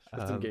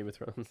 Just in Game of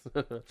Thrones.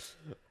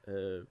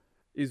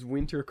 Is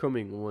winter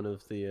coming one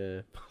of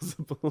the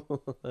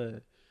possible?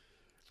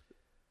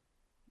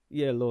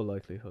 Yeah, low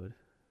likelihood.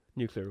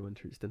 Nuclear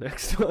winter is the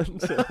next one.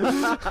 So.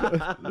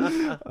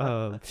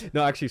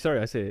 No, actually, sorry,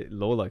 I say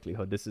low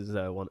likelihood. This is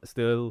one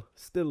still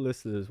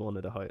listed as one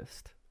of the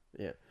highest.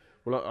 Yeah.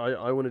 Well,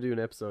 I want to do an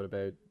episode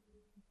about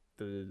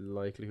the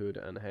likelihood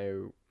and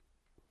how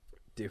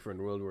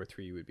different World War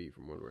III would be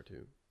from World War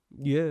II.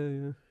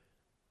 Yeah.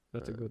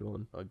 That's a good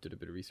one. I did a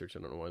bit of research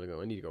on it a while ago.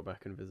 I need to go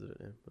back and visit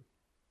it now. But.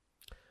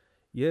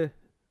 Yeah.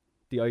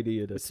 The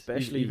idea that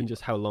especially even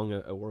just how long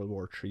a World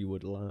War III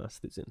would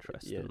last is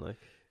interesting. Yeah. Like,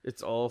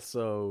 it's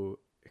also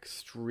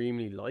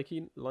extremely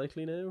likely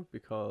now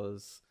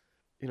because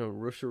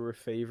Russia were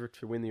favourite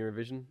to win the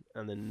Eurovision,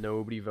 and then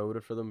nobody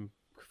voted for them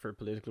for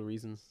political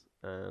reasons,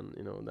 and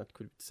that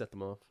could set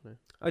them off. Yeah.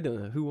 I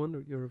don't know who won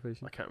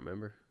Eurovision. I can't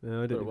remember.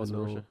 No, I didn't even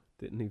know. Russia.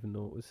 Didn't even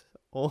know it was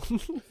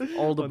on.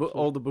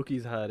 all the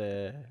bookies had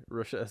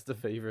Russia as the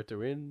favourite to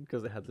win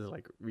because they had this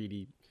like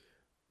really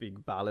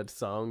big ballad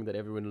song that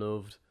everyone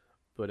loved,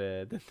 but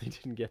then they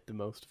didn't get the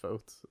most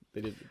votes.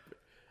 They didn't.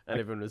 And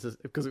everyone was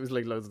just, because it was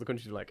like loads of the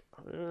countries were like,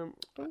 I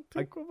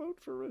think I'll vote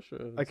for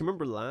Russia. I can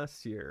remember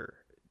last year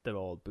they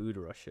all booed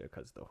Russia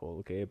because the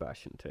whole gay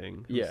bashing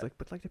thing. It was like,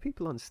 but like the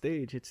people on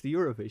stage, it's the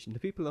Eurovision. The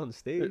people on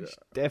stage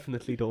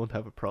definitely don't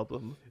have a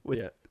problem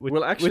with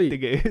the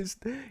gays.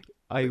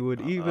 I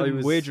would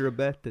wager a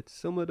bet that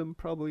some of them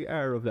probably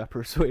are of that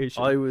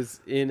persuasion. I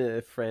was in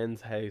a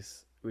friend's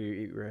house.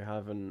 We were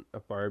having a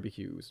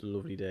barbecue. It was a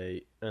lovely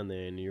day, and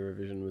then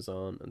Eurovision was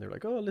on, and they're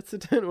like, "Oh, let's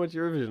sit down and watch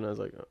Eurovision." I was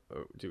like,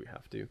 "Oh, do we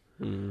have to?"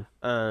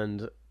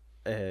 And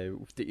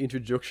the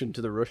introduction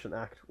to the Russian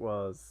act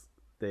was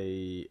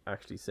they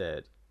actually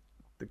said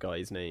the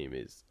guy's name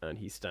is, and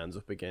he stands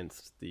up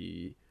against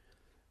the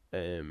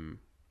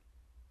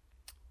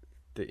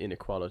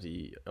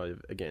inequality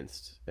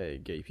against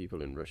gay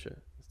people in Russia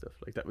and stuff.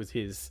 Like that was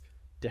his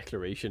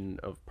declaration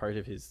of part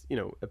of his,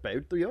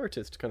 about the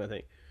artist kind of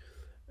thing.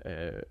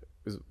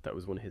 That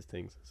was one of his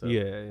things. So.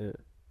 Yeah.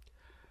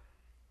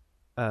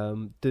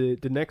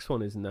 The next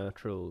one is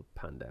natural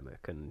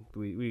pandemic, and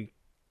we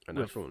a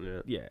natural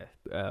one, yeah.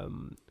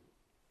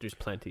 There's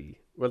plenty.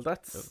 Well,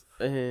 that's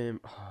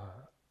I'm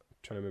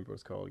trying to remember what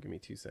it's called. Give me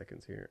 2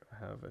 seconds here. I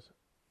have it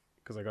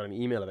because I got an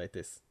email about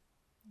this.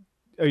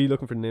 Are you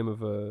looking for the name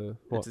of a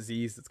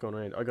disease that's going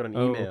around? I got an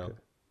email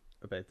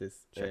about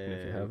this. Checking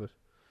if you have it.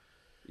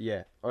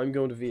 Yeah, I'm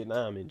going to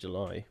Vietnam in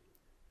July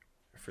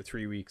for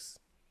 3 weeks.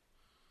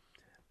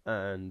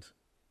 And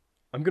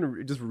I'm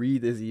gonna just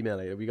read this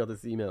email out. We got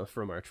this email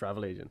from our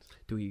travel agent.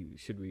 Do we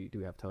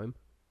have time?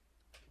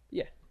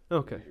 Yeah.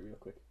 Okay. I'll read it real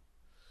quick.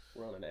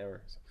 We're on an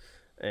hour. So.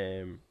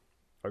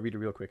 I'll read it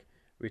real quick,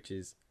 which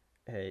is,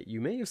 you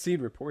may have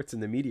seen reports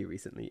in the media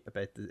recently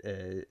about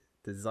the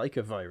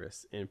Zika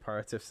virus in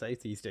parts of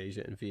Southeast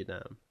Asia and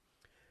Vietnam.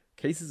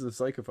 Cases of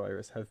Zika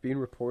virus have been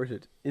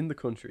reported in the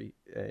country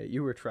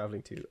you were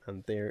traveling to,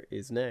 and there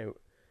is now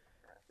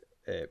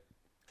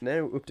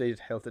updated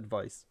health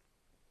advice.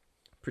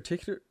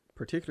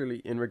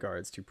 Particularly in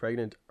regards to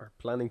pregnant or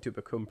planning to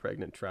become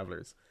pregnant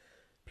travellers.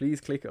 Please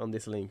click on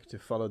this link to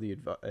follow the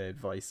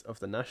advice of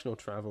the National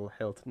Travel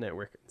Health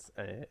Network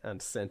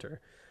and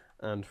Centre.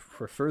 And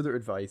for further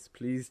advice,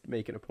 please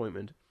make an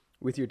appointment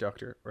with your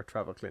doctor or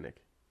travel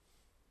clinic.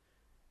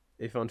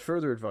 If on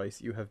further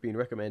advice you have been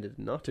recommended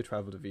not to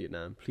travel to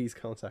Vietnam, please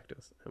contact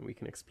us and we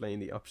can explain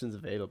the options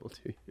available to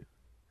you.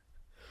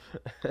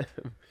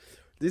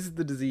 This is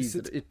the disease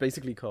that it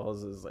basically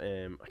causes,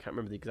 I can't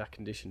remember the exact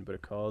condition, but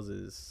it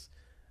causes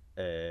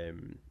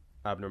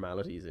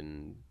abnormalities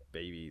in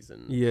babies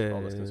and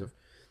all this kind of stuff.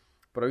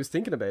 But I was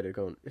thinking about it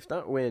going, if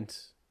that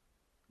went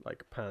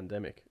like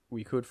pandemic,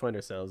 we could find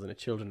ourselves in a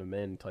children of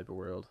men type of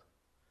world.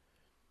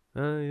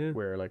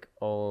 Where like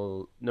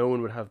no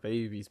one would have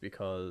babies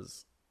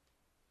because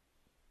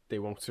they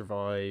won't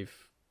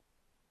survive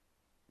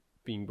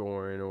being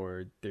born,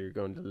 or they're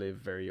going to live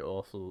very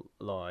awful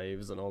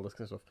lives and all this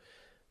kind of stuff.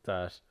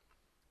 That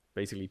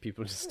basically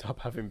people just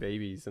stop having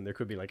babies, and there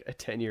could be like a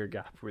 10-year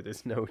gap where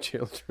there's no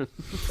children.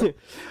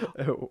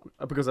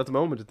 Because at the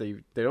moment they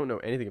don't know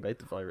anything about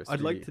the virus. I'd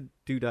like to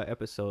do that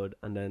episode,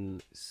 and then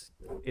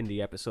in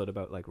the episode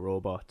about like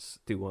robots,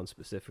 do one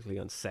specifically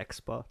on sex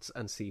bots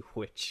and see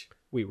which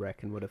we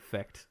reckon would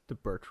affect the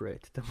birth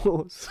rate the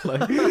most,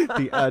 like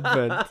the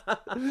advent.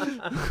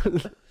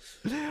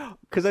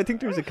 Because I think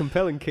there's a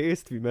compelling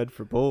case to be made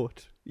for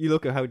both. You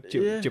look at how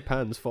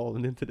Japan's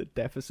fallen into the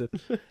deficit.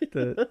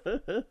 That's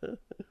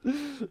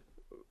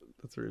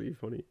really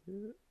funny.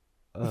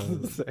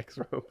 Sex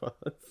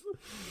robots.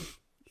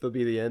 They'll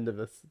be the end of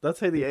us. That's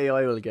how the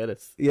AI will get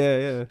us.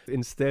 Yeah.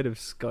 Instead of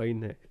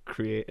Skynet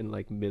creating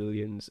like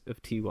millions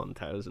of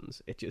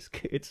T-1000s,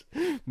 it's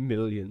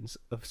millions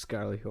of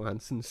Scarlett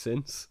Johansson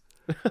synths.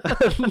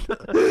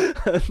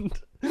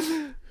 and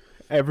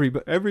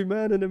every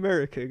man in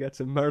America gets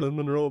a Marilyn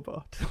Monroe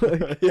bot.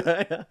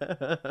 Yeah.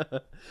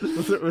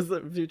 Was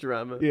that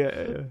Futurama?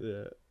 Yeah.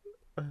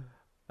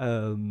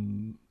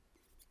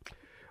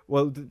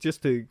 Well,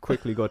 just to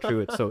quickly go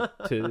through it, so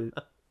to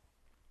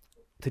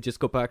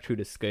just go back through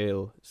the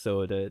scale,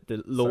 so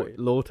the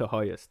low to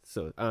highest,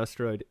 so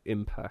asteroid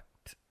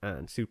impact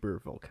and super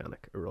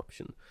volcanic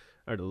eruption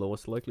are the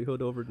lowest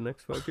likelihood over the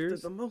next 5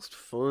 years. They're the most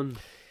fun.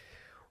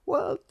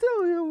 Well,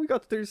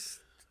 there's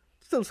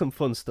still some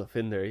fun stuff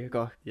in there. You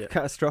got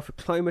catastrophic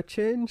climate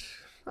change.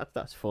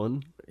 That's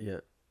fun. Yeah.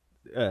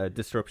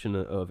 Disruption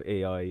of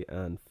AI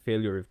and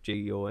failure of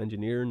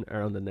geoengineering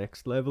are on the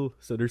next level.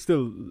 So they're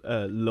still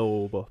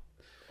low, but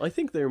I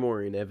think they're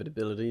more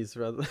inevitabilities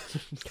rather than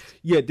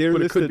they're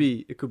but listed,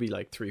 it could be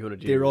like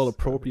 300 years. They're all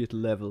appropriate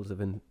levels of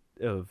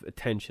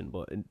attention,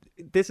 but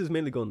this is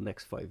mainly going the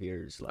next 5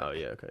 years. Like. Oh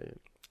yeah, okay. Yeah.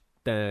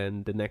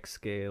 Then the next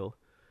scale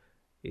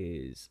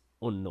is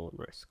unknown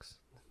risks.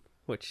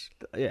 Which,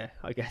 yeah,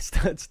 I guess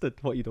that's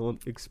what you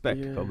don't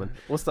expect coming.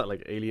 What's that,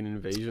 like alien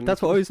invasion?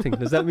 That's what I was thinking.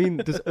 Does that mean,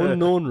 does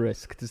unknown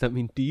risk, does that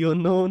mean the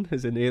unknown,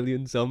 as in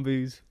aliens,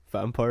 zombies,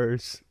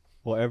 vampires,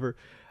 whatever?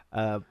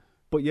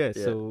 But yeah,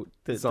 so...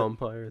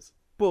 Zompires.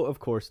 But of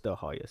course the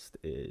highest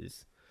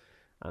is,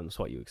 and it's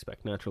what you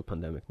expect, natural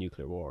pandemic,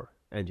 nuclear war,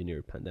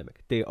 engineered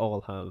pandemic. They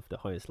all have the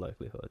highest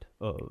likelihood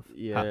of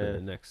happening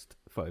in the next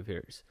 5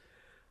 years.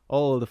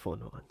 All the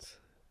fun ones.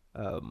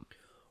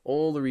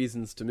 All the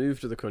reasons to move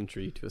to the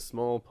country, to a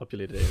small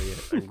populated area,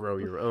 and grow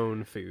your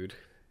own food.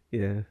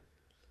 Yeah.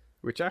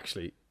 Which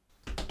actually...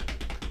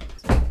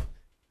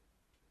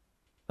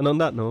 And on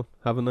that note,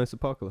 have a nice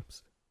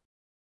apocalypse.